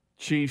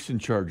 Chiefs and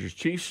Chargers.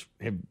 Chiefs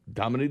have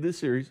dominated this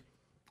series.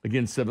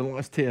 Again, 7 of the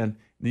last 10.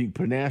 Then you can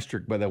put an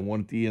asterisk by that one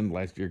at the end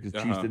last year because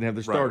Chiefs didn't have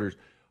their starters.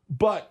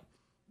 But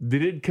they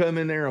did come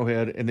in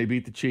Arrowhead, and they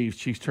beat the Chiefs.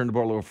 Chiefs turned the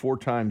ball over 4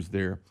 times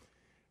there.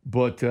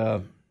 But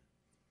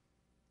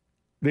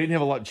they didn't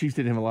have a lot. Chiefs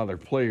didn't have a lot of their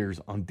players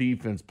on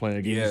defense playing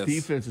a game. This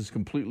defense is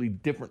completely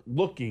different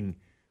looking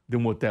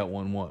than what that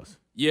one was.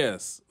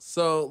 Yes.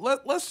 So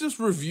let's just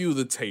review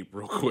the tape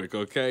real quick,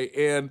 okay?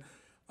 And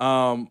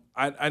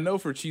I know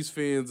for Chiefs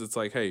fans, it's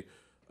like, hey,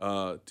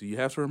 do you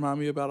have to remind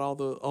me about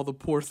all the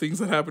poor things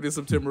that happened in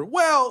September?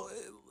 Well,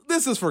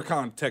 this is for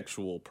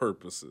contextual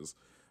purposes.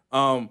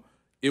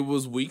 It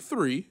was week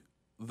 3.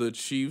 The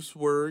Chiefs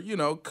were,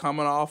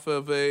 coming off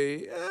of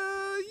a,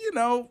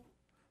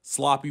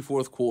 sloppy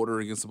fourth quarter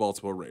against the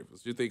Baltimore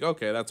Ravens. You think,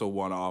 okay, that's a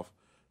one-off.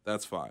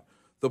 That's fine.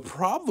 The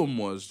problem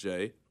was,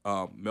 Jay,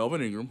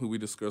 Melvin Ingram, who we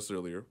discussed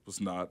earlier,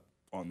 was not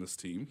on this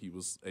team. He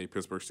was a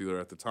Pittsburgh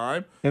Steeler at the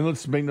time. And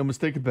let's make no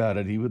mistake about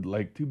it, he would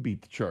like to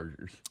beat the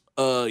Chargers.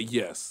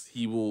 Yes,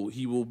 he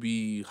will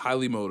be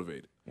highly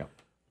motivated. Yeah.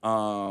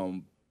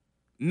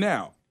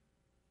 Now,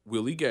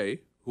 Willie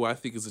Gay, who I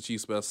think is the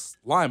Chiefs' best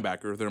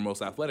linebacker, their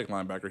most athletic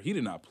linebacker, he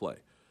did not play.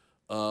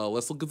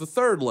 Let's look at the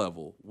third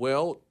level.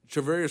 Well,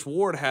 Javarius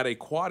Ward had a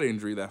quad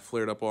injury that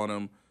flared up on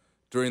him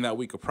during that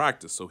week of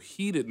practice, so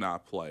he did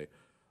not play.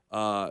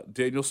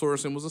 Daniel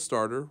Sorensen was a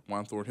starter.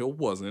 Juan Thornhill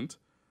wasn't.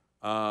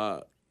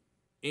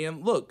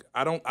 And look,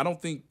 I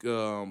don't think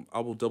I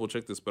will double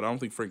check this, but I don't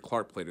think Frank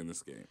Clark played in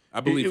this game. I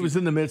believe it was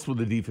in the midst where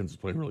the defense was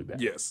playing really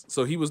bad. Yes,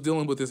 so he was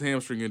dealing with his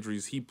hamstring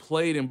injuries. He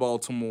played in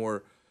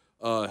Baltimore.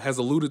 Has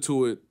alluded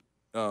to it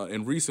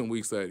in recent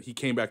weeks that he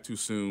came back too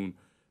soon.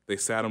 They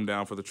sat him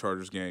down for the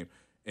Chargers game,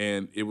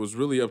 and it was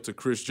really up to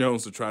Chris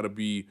Jones to try to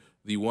be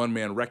the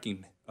one-man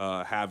wrecking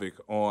havoc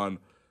on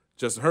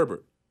Justin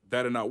Herbert.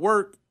 That did not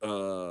work.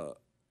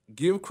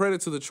 Give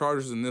credit to the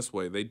Chargers in this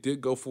way. They did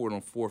go for it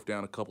on fourth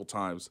down a couple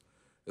times,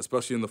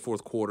 especially in the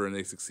fourth quarter, and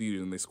they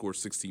succeeded, and they scored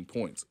 16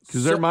 points.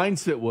 Because their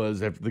mindset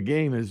was, after the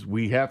game, is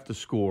we have to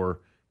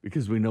score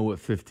because we know what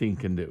 15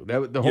 can do.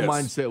 The whole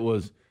mindset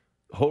was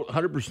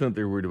 100%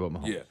 they were worried about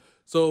Mahomes. Yeah.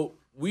 So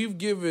we've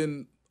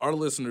given our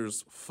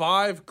listeners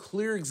 5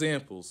 clear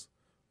examples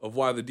of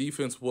why the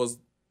defense was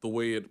the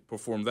way it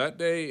performed that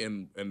day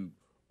and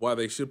why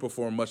they should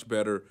perform much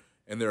better,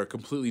 and they're a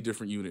completely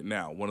different unit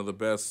now. One of the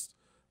best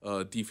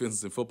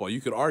defenses in football.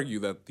 You could argue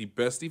that the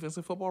best defense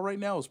in football right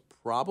now is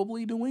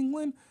probably New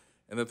England,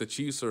 and that the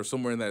Chiefs are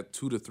somewhere in that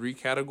 2 to 3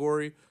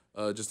 category,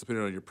 just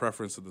depending on your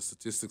preference of the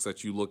statistics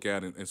that you look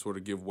at and sort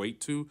of give weight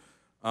to.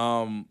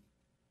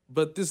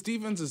 But this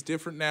defense is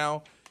different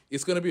now.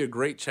 It's going to be a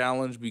great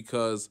challenge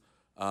because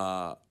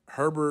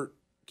Herbert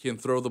can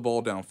throw the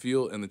ball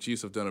downfield, and the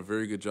Chiefs have done a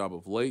very good job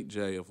of late,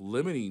 Jay, of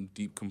limiting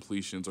deep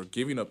completions or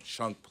giving up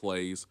chunk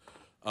plays.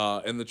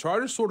 And the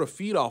Chargers sort of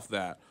feed off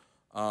that.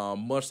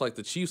 Much like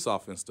the Chiefs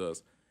offense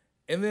does.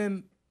 And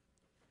then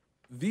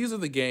these are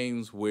the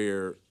games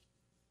where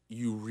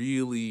you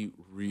really,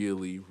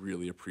 really,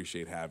 really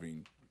appreciate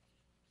having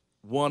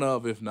one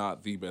of, if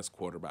not the best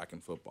quarterback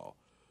in football.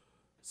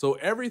 So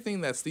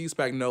everything that Steve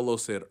Spagnuolo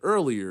said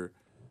earlier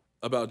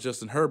about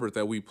Justin Herbert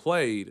that we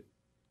played,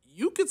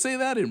 you could say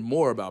that and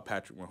more about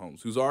Patrick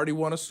Mahomes, who's already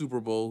won a Super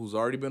Bowl, who's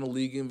already been a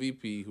league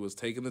MVP, who has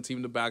taken the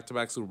team to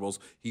back-to-back Super Bowls.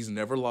 He's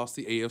never lost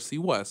the AFC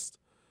West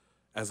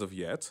as of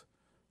yet.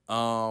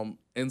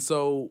 And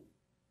so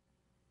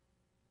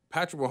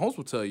Patrick Mahomes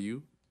will tell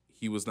you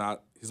he was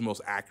not his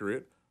most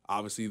accurate.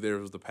 Obviously, there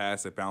was the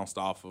pass that bounced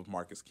off of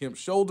Marcus Kemp's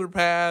shoulder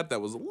pad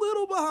that was a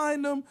little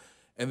behind him.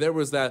 And there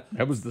was that.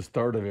 That was the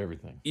start of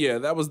everything. Yeah,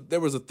 there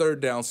was a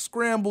third down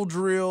scramble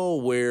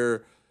drill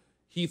where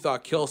he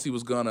thought Kelsey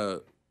was going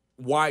to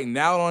widen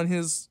out on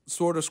his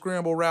sort of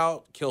scramble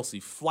route. Kelsey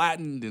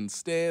flattened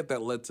instead.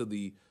 That led to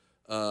the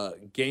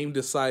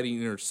game-deciding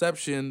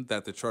interception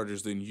that the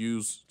Chargers then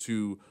used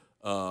to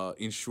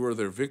ensure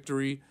their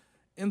victory.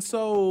 And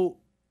so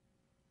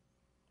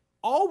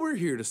all we're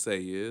here to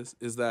say is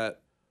that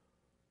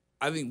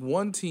I think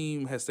one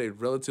team has stayed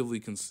relatively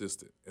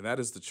consistent, and that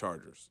is the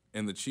Chargers.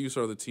 And the Chiefs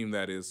are the team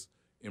that is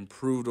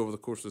improved over the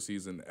course of the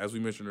season. As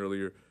we mentioned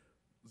earlier,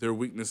 their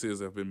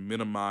weaknesses have been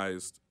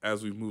minimized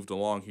as we've moved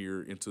along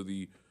here into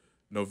the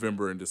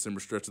November and December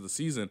stretch of the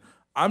season.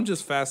 I'm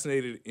just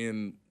fascinated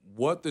in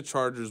what the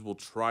Chargers will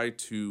try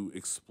to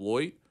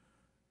exploit,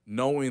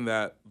 knowing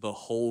that the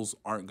holes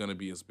aren't going to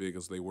be as big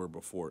as they were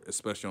before,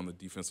 especially on the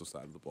defensive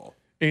side of the ball.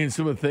 And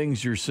some of the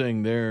things you're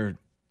saying there,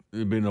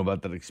 you know,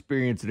 about that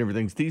experience and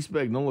everything, Steve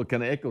Spagnuolo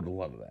kind of echoed a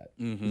lot of that.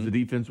 Mm-hmm. The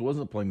defense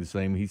wasn't playing the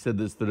same. He said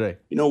this today.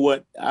 You know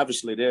what?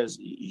 Obviously,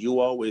 you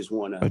always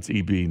want That's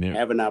EB now.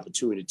 have an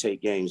opportunity to take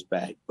games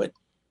back. But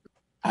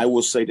I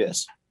will say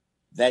this.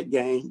 That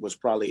game was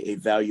probably a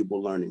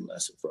valuable learning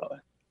lesson for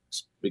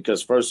us.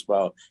 Because, first of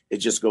all, it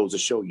just goes to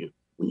show you,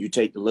 when you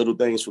take the little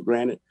things for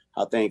granted,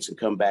 how things can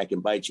come back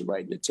and bite you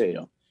right in the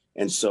tail.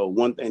 And so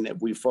one thing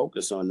that we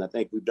focus on, I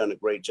think we've done a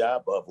great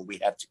job of, and we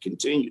have to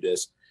continue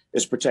this,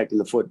 is protecting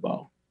the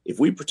football. If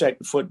we protect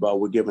the football,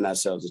 we're giving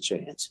ourselves a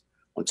chance.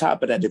 On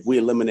top of that, if we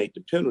eliminate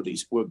the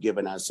penalties, we're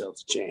giving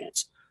ourselves a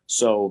chance.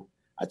 So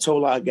I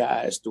told our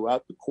guys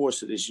throughout the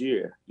course of this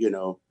year, you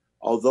know,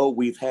 although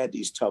we've had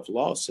these tough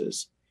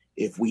losses,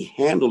 if we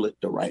handle it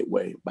the right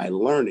way by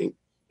learning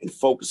and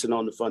focusing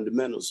on the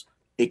fundamentals,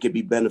 it could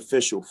be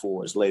beneficial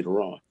for us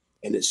later on.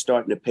 And it's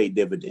starting to pay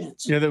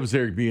dividends. Yeah, that was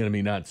Eric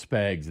Bieniemy, not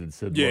Spags, that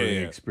said learning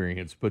yeah.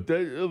 experience. But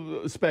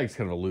Spags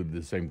kind of alluded to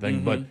the same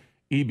thing. Mm-hmm. But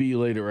EB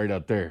laid it right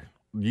out there.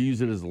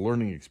 Use it as a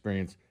learning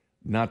experience,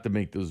 not to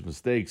make those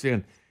mistakes.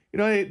 And, you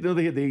know, I know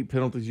they had the 8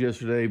 penalties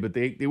yesterday, but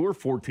they were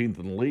 14th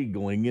in the league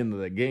going into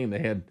that game. They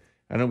had,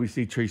 I know we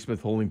see Trey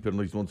Smith holding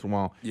penalties once in a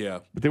while. Yeah.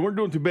 But they weren't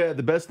doing too bad.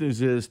 The best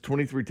news is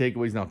 23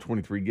 takeaways, now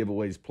 23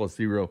 giveaways,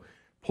 +0,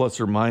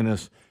 plus or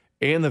minus.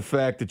 And the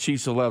fact the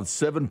Chiefs allowed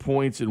 7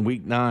 points in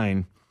Week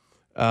 9.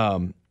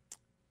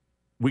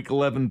 Week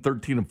 11,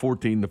 13, and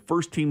 14, the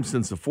first team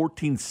since the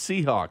 14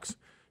 Seahawks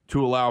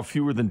to allow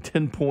fewer than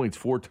 10 points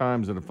 4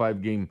 times in a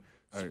 5-game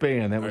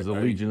span. That was the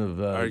Legion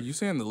of... are you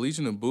saying the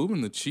Legion of Boom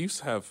and the Chiefs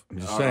have... I'm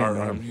just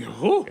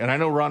saying. And I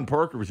know Ron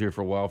Parker was here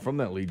for a while from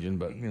that Legion,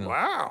 but, you know.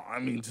 Wow. I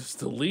mean, just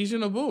the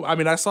Legion of Boom. I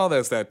mean, I saw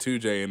that stat too,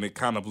 Jay, and it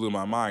kind of blew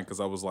my mind because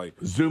I was like...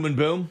 Zoom and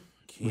boom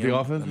with the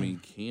offense? I mean,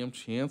 Cam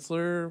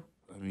Chancellor.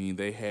 I mean,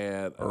 they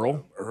had...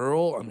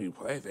 Earl. I mean,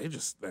 they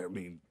just... I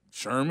mean,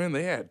 Sherman.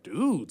 They had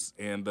dudes.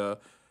 And,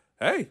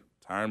 hey,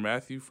 Tyrann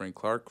Mathieu, Frank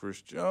Clark,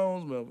 Chris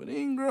Jones, Melvin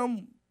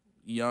Ingram,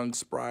 young,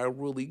 spry,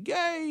 Willie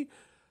Gay.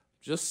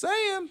 Just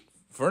saying,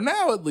 for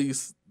now at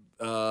least,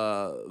 they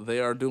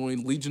are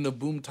doing Legion of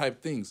Boom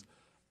type things.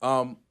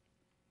 To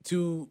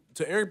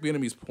Eric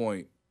Bieniemy's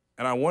point,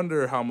 and I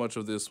wonder how much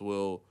of this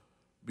will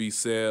be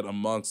said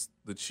amongst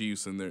the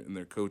Chiefs and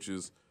their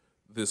coaches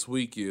this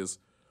week is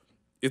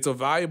it's a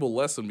valuable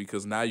lesson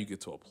because now you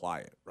get to apply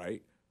it,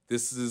 right?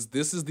 This is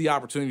the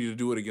opportunity to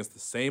do it against the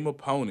same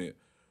opponent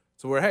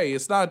to where, hey,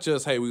 it's not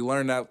just, hey, we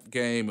learned that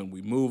game and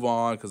we move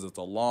on because it's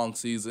a long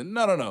season.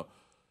 No.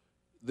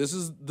 This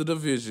is the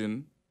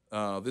division.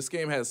 This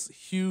game has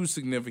huge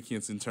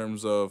significance in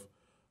terms of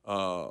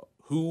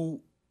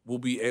who will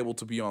be able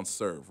to be on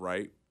serve,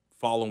 right,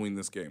 following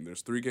this game.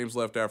 There's 3 games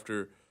left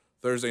after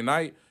Thursday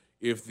night.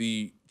 If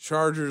the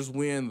Chargers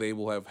win, they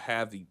will have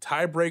had the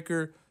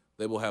tiebreaker.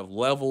 They will have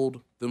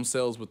leveled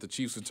themselves with the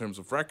Chiefs in terms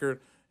of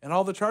record. And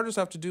all the Chargers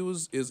have to do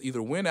is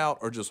either win out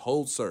or just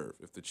hold serve.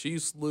 If the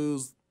Chiefs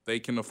lose, they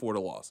can afford a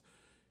loss.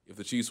 If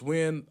the Chiefs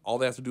win, all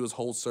they have to do is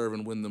hold serve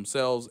and win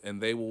themselves,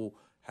 and they will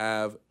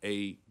have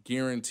a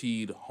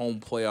guaranteed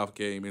home playoff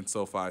game in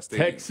SoFi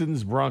Stadium.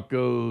 Texans,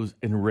 Broncos,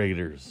 and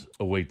Raiders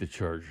await the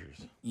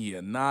Chargers.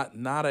 Yeah, not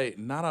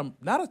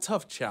a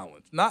tough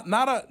challenge. Not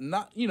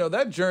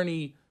that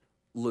journey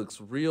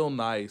looks real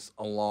nice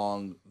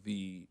along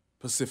the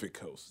Pacific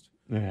Coast.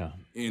 Yeah.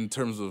 In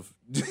terms of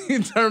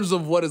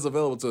what is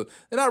available to,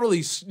 you're not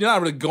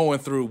really going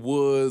through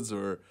woods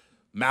or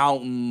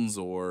mountains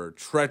or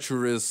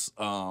treacherous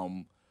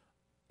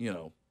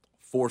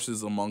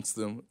forces amongst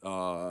them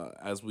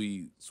as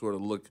we sort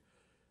of look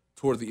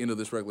toward the end of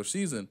this regular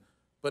season.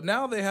 But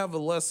now they have the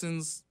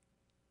lessons,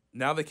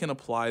 now they can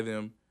apply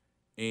them,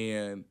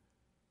 and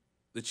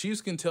the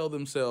Chiefs can tell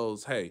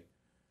themselves, hey,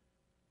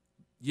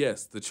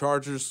 yes, the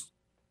Chargers,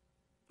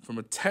 from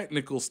a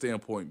technical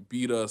standpoint,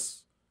 beat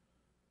us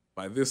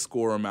by this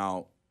score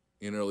amount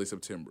in early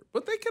September.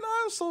 But they can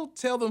also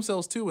tell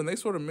themselves, too, and they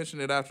sort of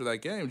mentioned it after that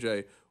game,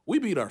 Jay, we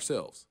beat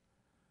ourselves.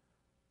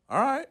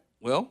 All right,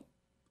 well,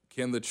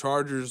 can the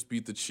Chargers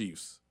beat the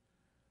Chiefs?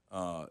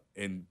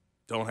 And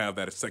don't have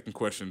that second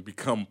question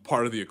become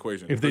part of the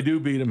equation. If they do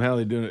beat them, how are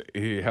they doing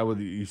it? How would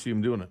you see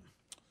them doing it?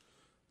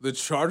 The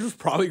Chargers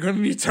probably going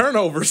to need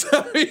turnovers.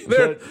 I mean,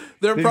 they're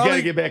probably got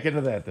to get back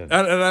into that then.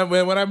 And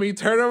when I mean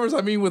turnovers,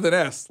 I mean with an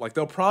S. Like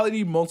they'll probably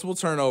need multiple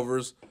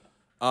turnovers.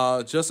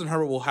 Justin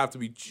Herbert will have to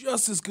be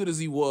just as good as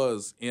he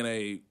was in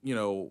a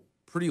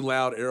pretty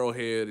loud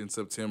Arrowhead in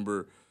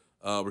September,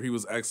 where he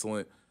was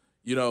excellent.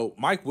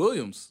 Mike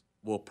Williams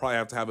will probably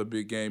have to have a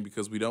big game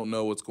because we don't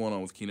know what's going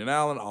on with Keenan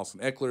Allen.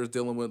 Austin Eckler is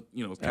dealing with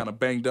kind of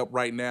banged up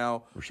right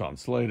now. Rashawn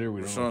Slater,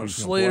 we don't know if he's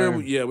Slater,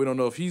 gonna play. we don't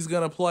know if he's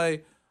gonna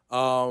play.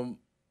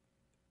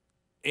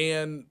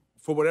 And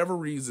for whatever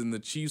reason, the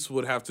Chiefs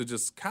would have to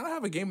just kind of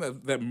have a game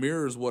that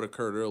mirrors what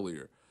occurred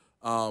earlier.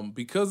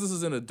 Because this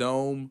is in a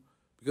dome,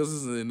 because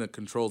this is in a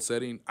controlled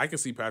setting, I can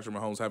see Patrick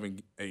Mahomes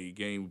having a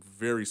game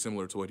very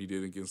similar to what he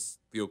did against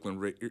the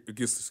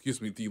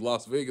the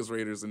Las Vegas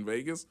Raiders in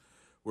Vegas,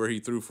 where he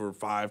threw for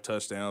 5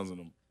 touchdowns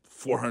and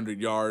 400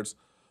 yards.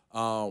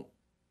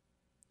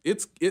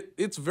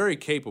 It's very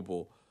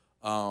capable.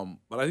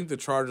 But I think the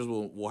Chargers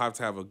will have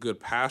to have a good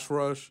pass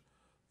rush.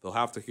 They'll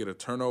have to get a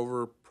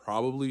turnover,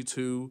 probably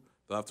 2.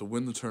 They'll have to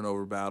win the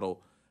turnover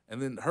battle.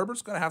 And then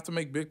Herbert's going to have to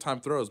make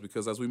big-time throws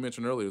because, as we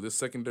mentioned earlier, this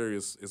secondary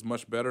is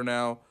much better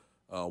now.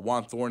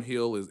 Juan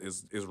Thornhill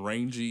is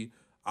rangy.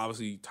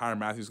 Obviously, Tyrann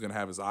Mathieu is going to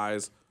have his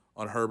eyes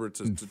on Herbert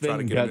to try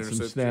to get an interception. Got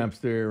some snaps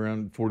there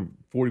around 40%,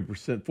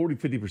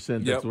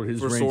 50%. That's what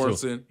his for range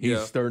is. So he's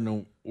starting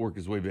to work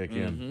his way back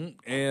in.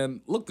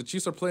 And look, the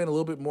Chiefs are playing a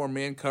little bit more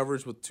man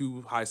coverage with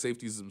 2 high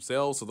safeties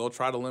themselves, so they'll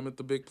try to limit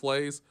the big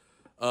plays.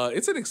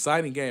 It's an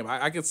exciting game.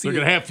 I can see they're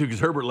going to have to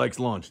because Herbert likes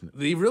launching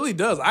it. He really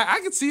does. I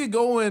can see it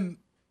going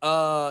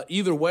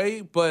either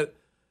way, but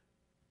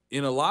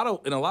in a lot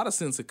of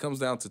sense, it comes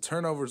down to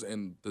turnovers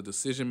and the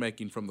decision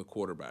making from the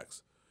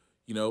quarterbacks.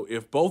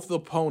 If both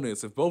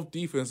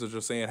defenses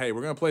are saying, "Hey,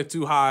 we're going to play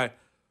too high,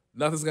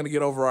 nothing's going to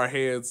get over our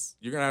heads.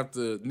 You're going to have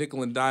to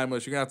nickel and dime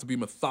us. You're going to have to be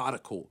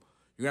methodical.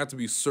 You're going to have to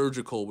be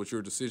surgical with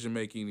your decision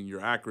making and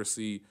your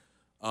accuracy."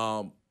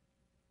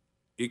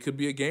 It could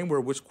be a game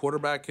where which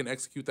quarterback can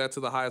execute that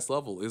to the highest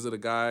level. Is it a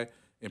guy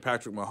in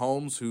Patrick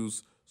Mahomes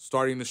who's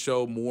starting to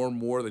show more and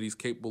more that he's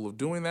capable of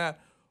doing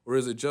that? Or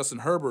is it Justin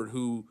Herbert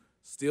who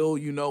still,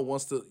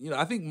 wants to,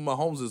 I think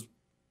Mahomes is,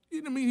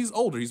 he's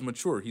older, he's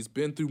mature. He's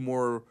been through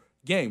more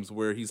games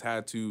where he's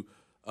had to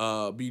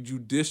be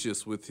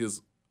judicious with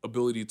his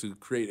ability to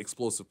create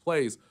explosive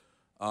plays.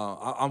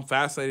 I'm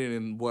fascinated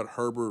in what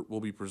Herbert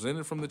will be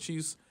presented from the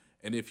Chiefs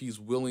and if he's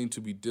willing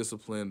to be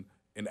disciplined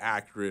and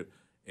accurate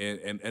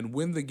and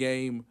win the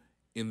game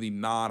in the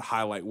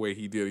non-highlight way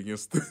he did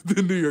against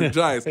the New York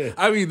Giants.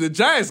 I mean, the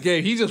Giants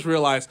game, he just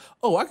realized,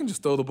 I can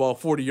just throw the ball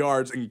 40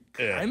 yards and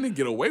kind of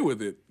get away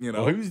with it.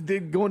 Well, he was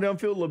going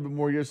downfield a little bit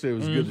more yesterday. It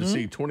was good to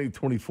see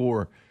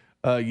 20-24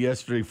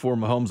 yesterday for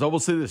Mahomes. I will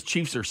say this,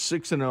 Chiefs are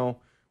 6-0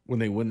 when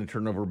they win the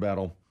turnover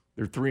battle.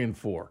 They're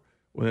 3-4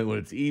 when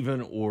it's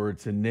even or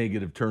it's a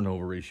negative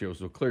turnover ratio.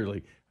 So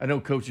clearly, I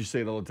know coaches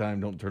say it all the time,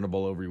 don't turn the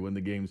ball over, you win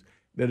the games.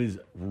 that is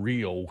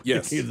real.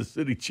 Yes. Kansas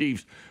City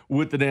Chiefs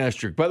with an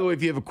asterisk. By the way,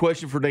 if you have a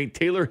question for Nate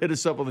Taylor, hit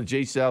us up on the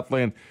J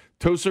Southland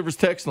Tow Service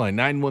text line,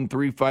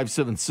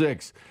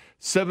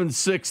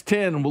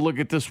 913-576-7610. We'll look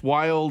at this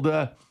wild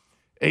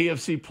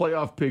AFC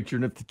playoff picture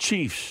and if the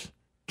Chiefs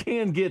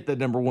can get that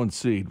number 1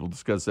 seed. We'll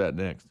discuss that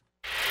next.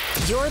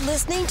 You're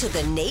listening to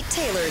The Nate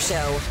Taylor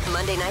Show,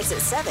 Monday nights at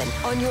 7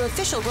 on your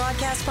official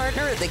broadcast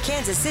partner of the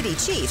Kansas City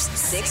Chiefs,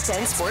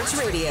 610 Sports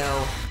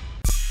Radio.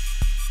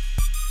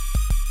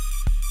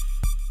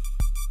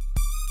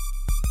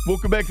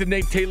 Welcome back to the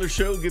Nate Taylor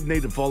Show. Give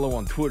Nate a follow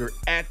on Twitter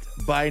at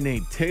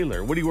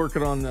 @ByNateTaylor. What are you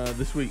working on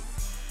this week?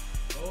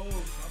 Oh,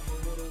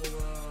 something a little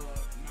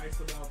nice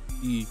about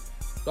the.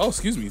 Oh,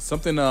 excuse me.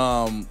 Something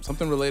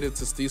related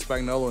to Steve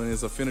Spagnuolo and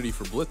his affinity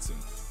for blitzing.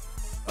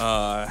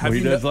 He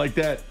does like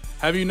that.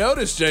 Have you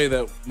noticed, Jay,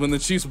 that when the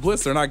Chiefs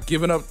blitz, they're not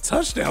giving up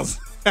touchdowns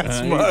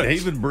as much? They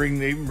even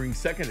bring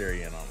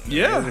secondary in on it.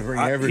 Yeah, They bring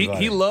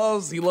everybody. he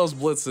loves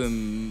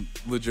blitzing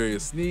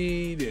L'Jarius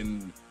Sneed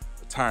and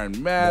Tyrann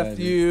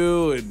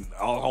Mathieu, and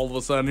all of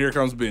a sudden here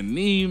comes Ben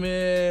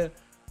Neiman.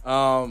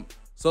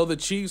 So the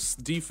Chiefs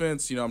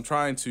defense, I'm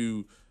trying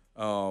to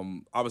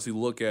obviously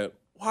look at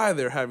why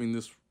they're having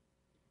this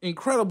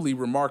incredibly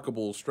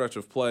remarkable stretch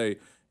of play,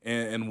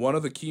 and one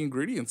of the key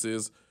ingredients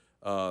is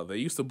they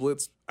used to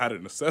blitz out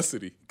of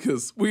necessity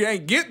because we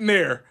ain't getting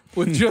there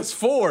with just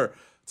 4.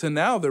 To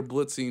now they're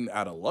blitzing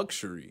out of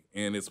luxury,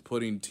 and it's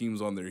putting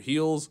teams on their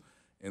heels,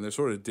 and they're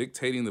sort of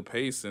dictating the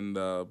pace. And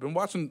been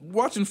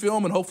watching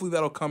film, and hopefully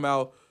that'll come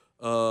out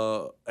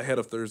ahead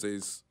of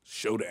Thursday's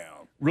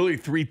showdown. Really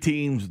 3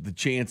 teams with the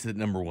chance at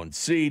number 1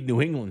 seed.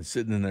 New England's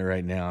sitting in there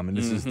right now. I mean,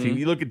 this is team.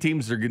 You look at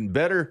teams that are getting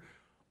better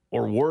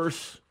or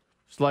worse,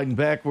 sliding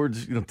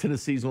backwards.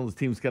 Tennessee's one of those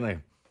teams kind of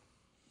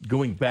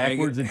going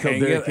backwards until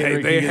Derrick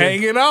Henry they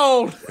hanging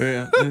on.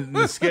 Yeah,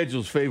 the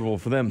schedule's favorable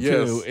for them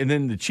too. And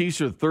then the Chiefs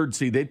are the 3rd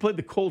seed. They played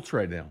the Colts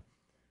right now.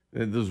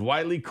 Those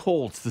Wiley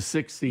Colts, the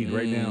 6th seed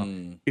right now.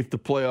 If the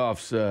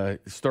playoffs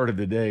started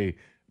today,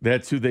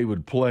 that's who they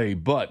would play.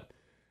 But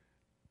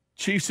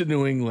Chiefs of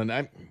New England,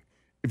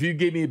 if you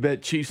gave me a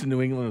bet, Chiefs of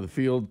New England of the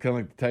field, kind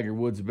of like the Tiger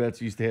Woods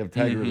bets used to have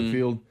Tiger of the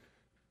field,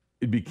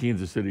 it'd be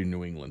Kansas City and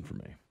New England for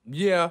me.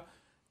 Yeah.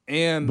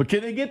 But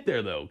can they get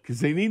there, though? Because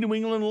they need New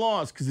England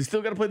loss. Because they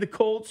still got to play the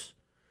Colts.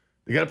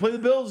 They got to play the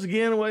Bills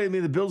again. I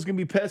mean, the Bills going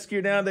to be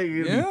peskier now. They're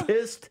going to be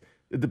pissed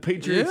that the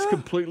Patriots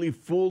completely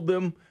fooled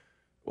them.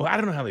 Well, I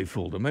don't know how they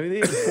fooled them. I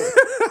mean,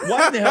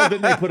 why the hell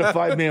didn't they put a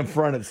 5-man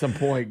front at some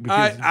point?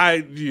 Because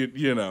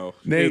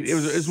Nate, it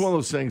was one of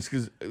those things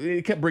because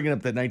they kept bringing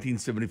up that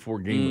 1974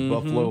 game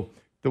with Buffalo,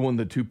 the one,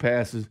 the 2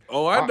 passes.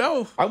 Oh, I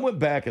know. I went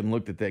back and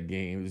looked at that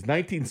game. It was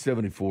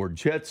 1974,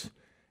 Jets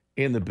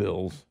and the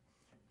Bills.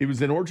 It was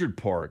in Orchard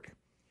Park.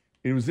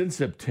 It was in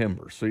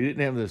September, so you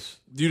didn't have this.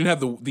 You didn't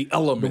have the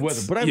elements. The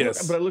weather, but I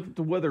looked at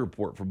the weather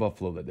report for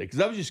Buffalo that day because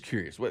I was just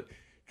curious.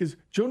 Because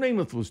Joe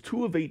Namath was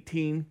 2 of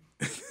 18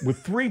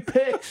 with 3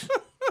 picks,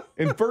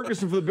 and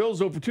Ferguson for the Bills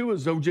 0 for 2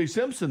 was O.J.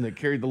 Simpson that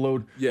carried the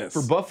load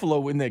for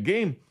Buffalo in that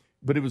game.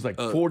 But it was like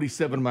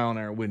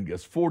 47-mile-an-hour wind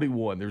gusts,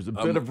 41. There was a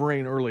bit of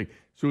rain early,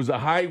 so it was a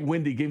high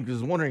windy game. Because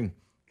I was wondering,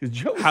 because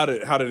Joe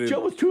Joe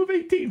was 2 of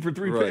 18 for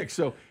 3 picks.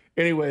 So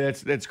anyway,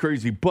 that's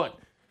crazy, but.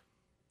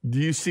 Do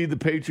you see the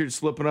Patriots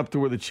slipping up to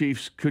where the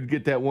Chiefs could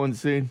get that 1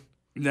 seed?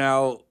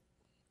 Now,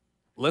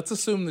 let's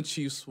assume the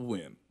Chiefs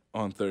win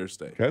on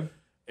Thursday. Okay.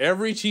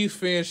 Every Chiefs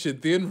fan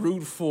should then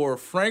root for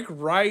Frank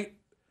Wright,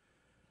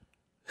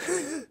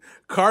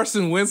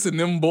 Carson Wentz, and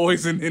them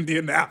boys in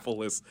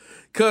Indianapolis.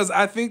 Because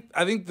I think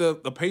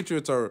the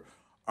Patriots are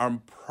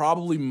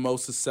probably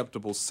most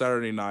susceptible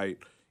Saturday night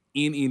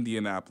in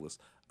Indianapolis.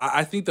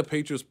 I think the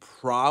Patriots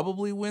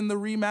probably win the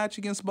rematch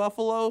against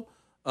Buffalo.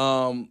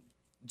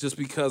 Just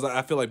because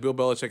I feel like Bill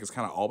Belichick has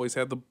kind of always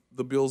had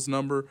the Bills'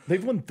 number.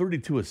 They've won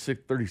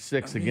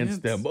 36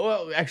 against them.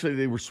 Well, actually,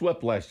 they were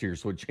swept last year,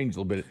 so it changed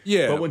a little bit.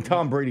 Yeah. But when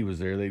Tom Brady was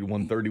there, they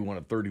won 31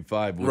 of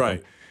 35 with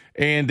right. them.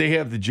 And they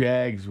have the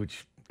Jags,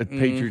 which the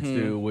Patriots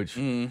do, which,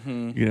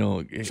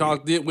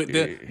 Chalk did with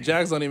the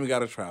Jags don't even got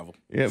to travel.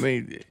 Yeah, I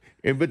mean,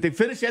 but they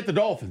finished at the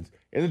Dolphins.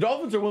 And the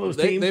Dolphins are one of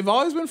those teams. They've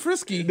always been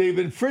frisky. They've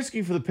been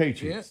frisky for the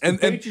Patriots. Yeah.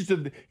 Because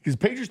the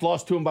Patriots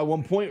lost to them by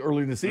 1 point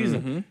early in the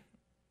season.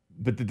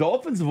 But the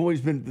Dolphins have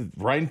always been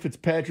Ryan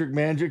Fitzpatrick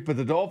magic, but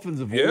the Dolphins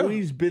have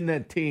always been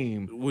that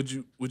team. Would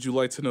you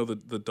like to know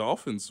the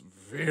Dolphins'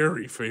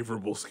 very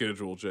favorable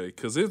schedule, Jay?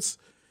 Because it's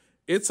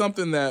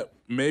something that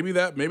maybe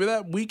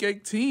that week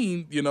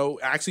 18,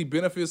 actually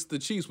benefits the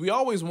Chiefs. We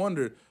always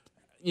wonder,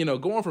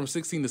 going from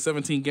 16 to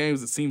 17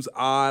 games, it seems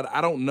odd.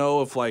 I don't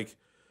know if it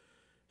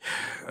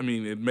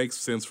makes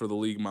sense for the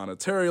league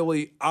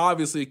monetarily.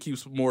 Obviously, it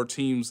keeps more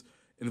teams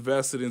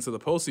invested into the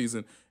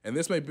postseason, and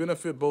this may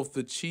benefit both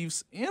the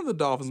Chiefs and the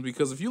Dolphins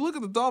because if you look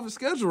at the Dolphins'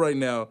 schedule right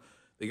now,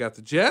 they got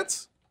the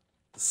Jets,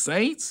 the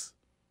Saints,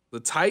 the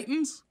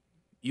Titans,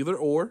 either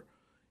or,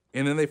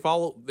 and then they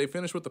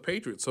finish with the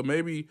Patriots. So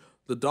maybe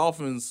the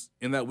Dolphins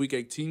in that Week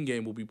 18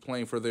 game will be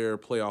playing for their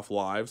playoff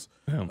lives,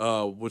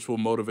 which will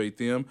motivate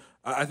them.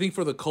 I think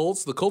for the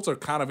Colts are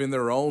kind of in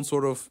their own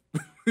sort of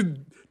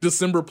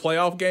December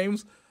playoff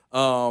games.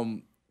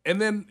 And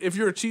then if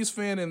you're a Chiefs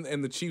fan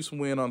and the Chiefs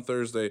win on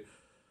Thursday,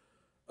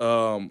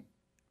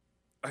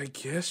 I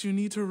guess you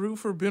need to root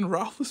for Ben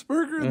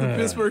Roethlisberger and the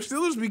Pittsburgh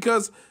Steelers,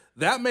 because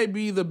that may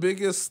be the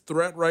biggest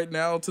threat right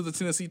now to the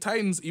Tennessee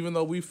Titans, even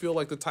though we feel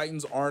like the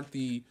Titans aren't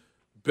the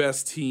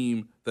best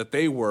team that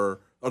they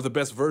were, or the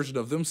best version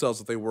of themselves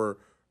that they were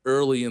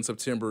early in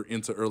September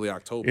into early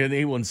October. In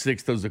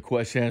 816, there was a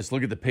question asked.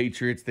 Look at the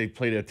Patriots. They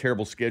played a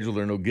terrible schedule.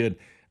 They're no good.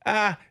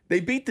 They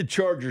beat the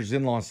Chargers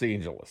in Los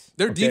Angeles.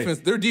 Their defense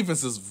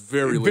is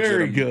very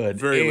good.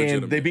 Very and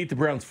legitimate. They beat the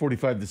Browns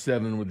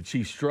 45-7, where the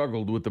Chiefs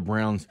struggled with the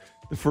Browns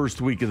the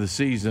first week of the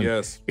season.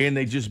 Yes. And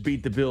they just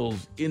beat the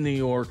Bills in New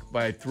York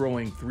by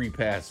throwing 3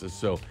 passes.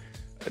 So,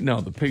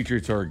 no, the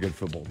Patriots are a good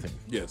football team.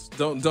 Yes.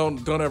 Don't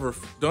ever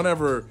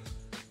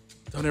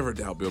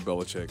doubt Bill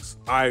Belichick's.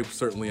 I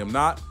certainly am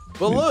not.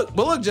 But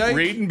look, Jay.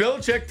 Reed and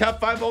Belichick, top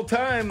 5 all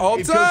time. All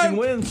in time coaching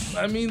wins.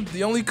 I mean,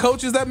 the only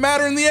coaches that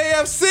matter in the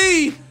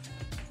AFC.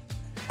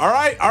 All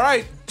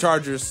right,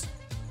 Chargers.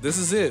 This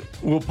is it.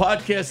 We'll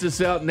podcast this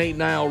out. Nate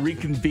and I will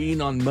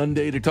reconvene on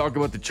Monday to talk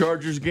about the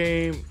Chargers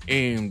game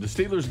and the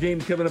Steelers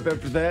game coming up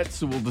after that.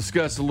 So we'll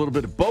discuss a little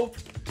bit of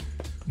both.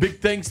 Big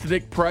thanks to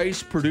Nick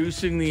Price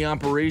producing the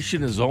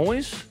operation as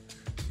always.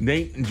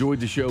 Nate,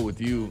 enjoyed the show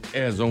with you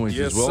as always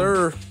as well. Yes,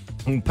 sir.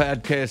 We'll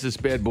podcast this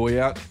bad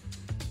boy out.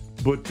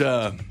 But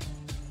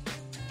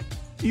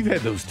you've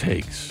had those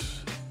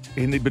takes,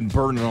 and they've been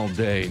burning all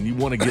day, and you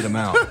want to get them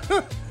out.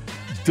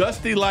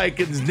 Dusty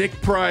Likens, Nick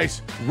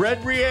Price,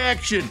 Red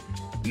Reaction,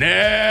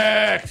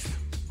 next.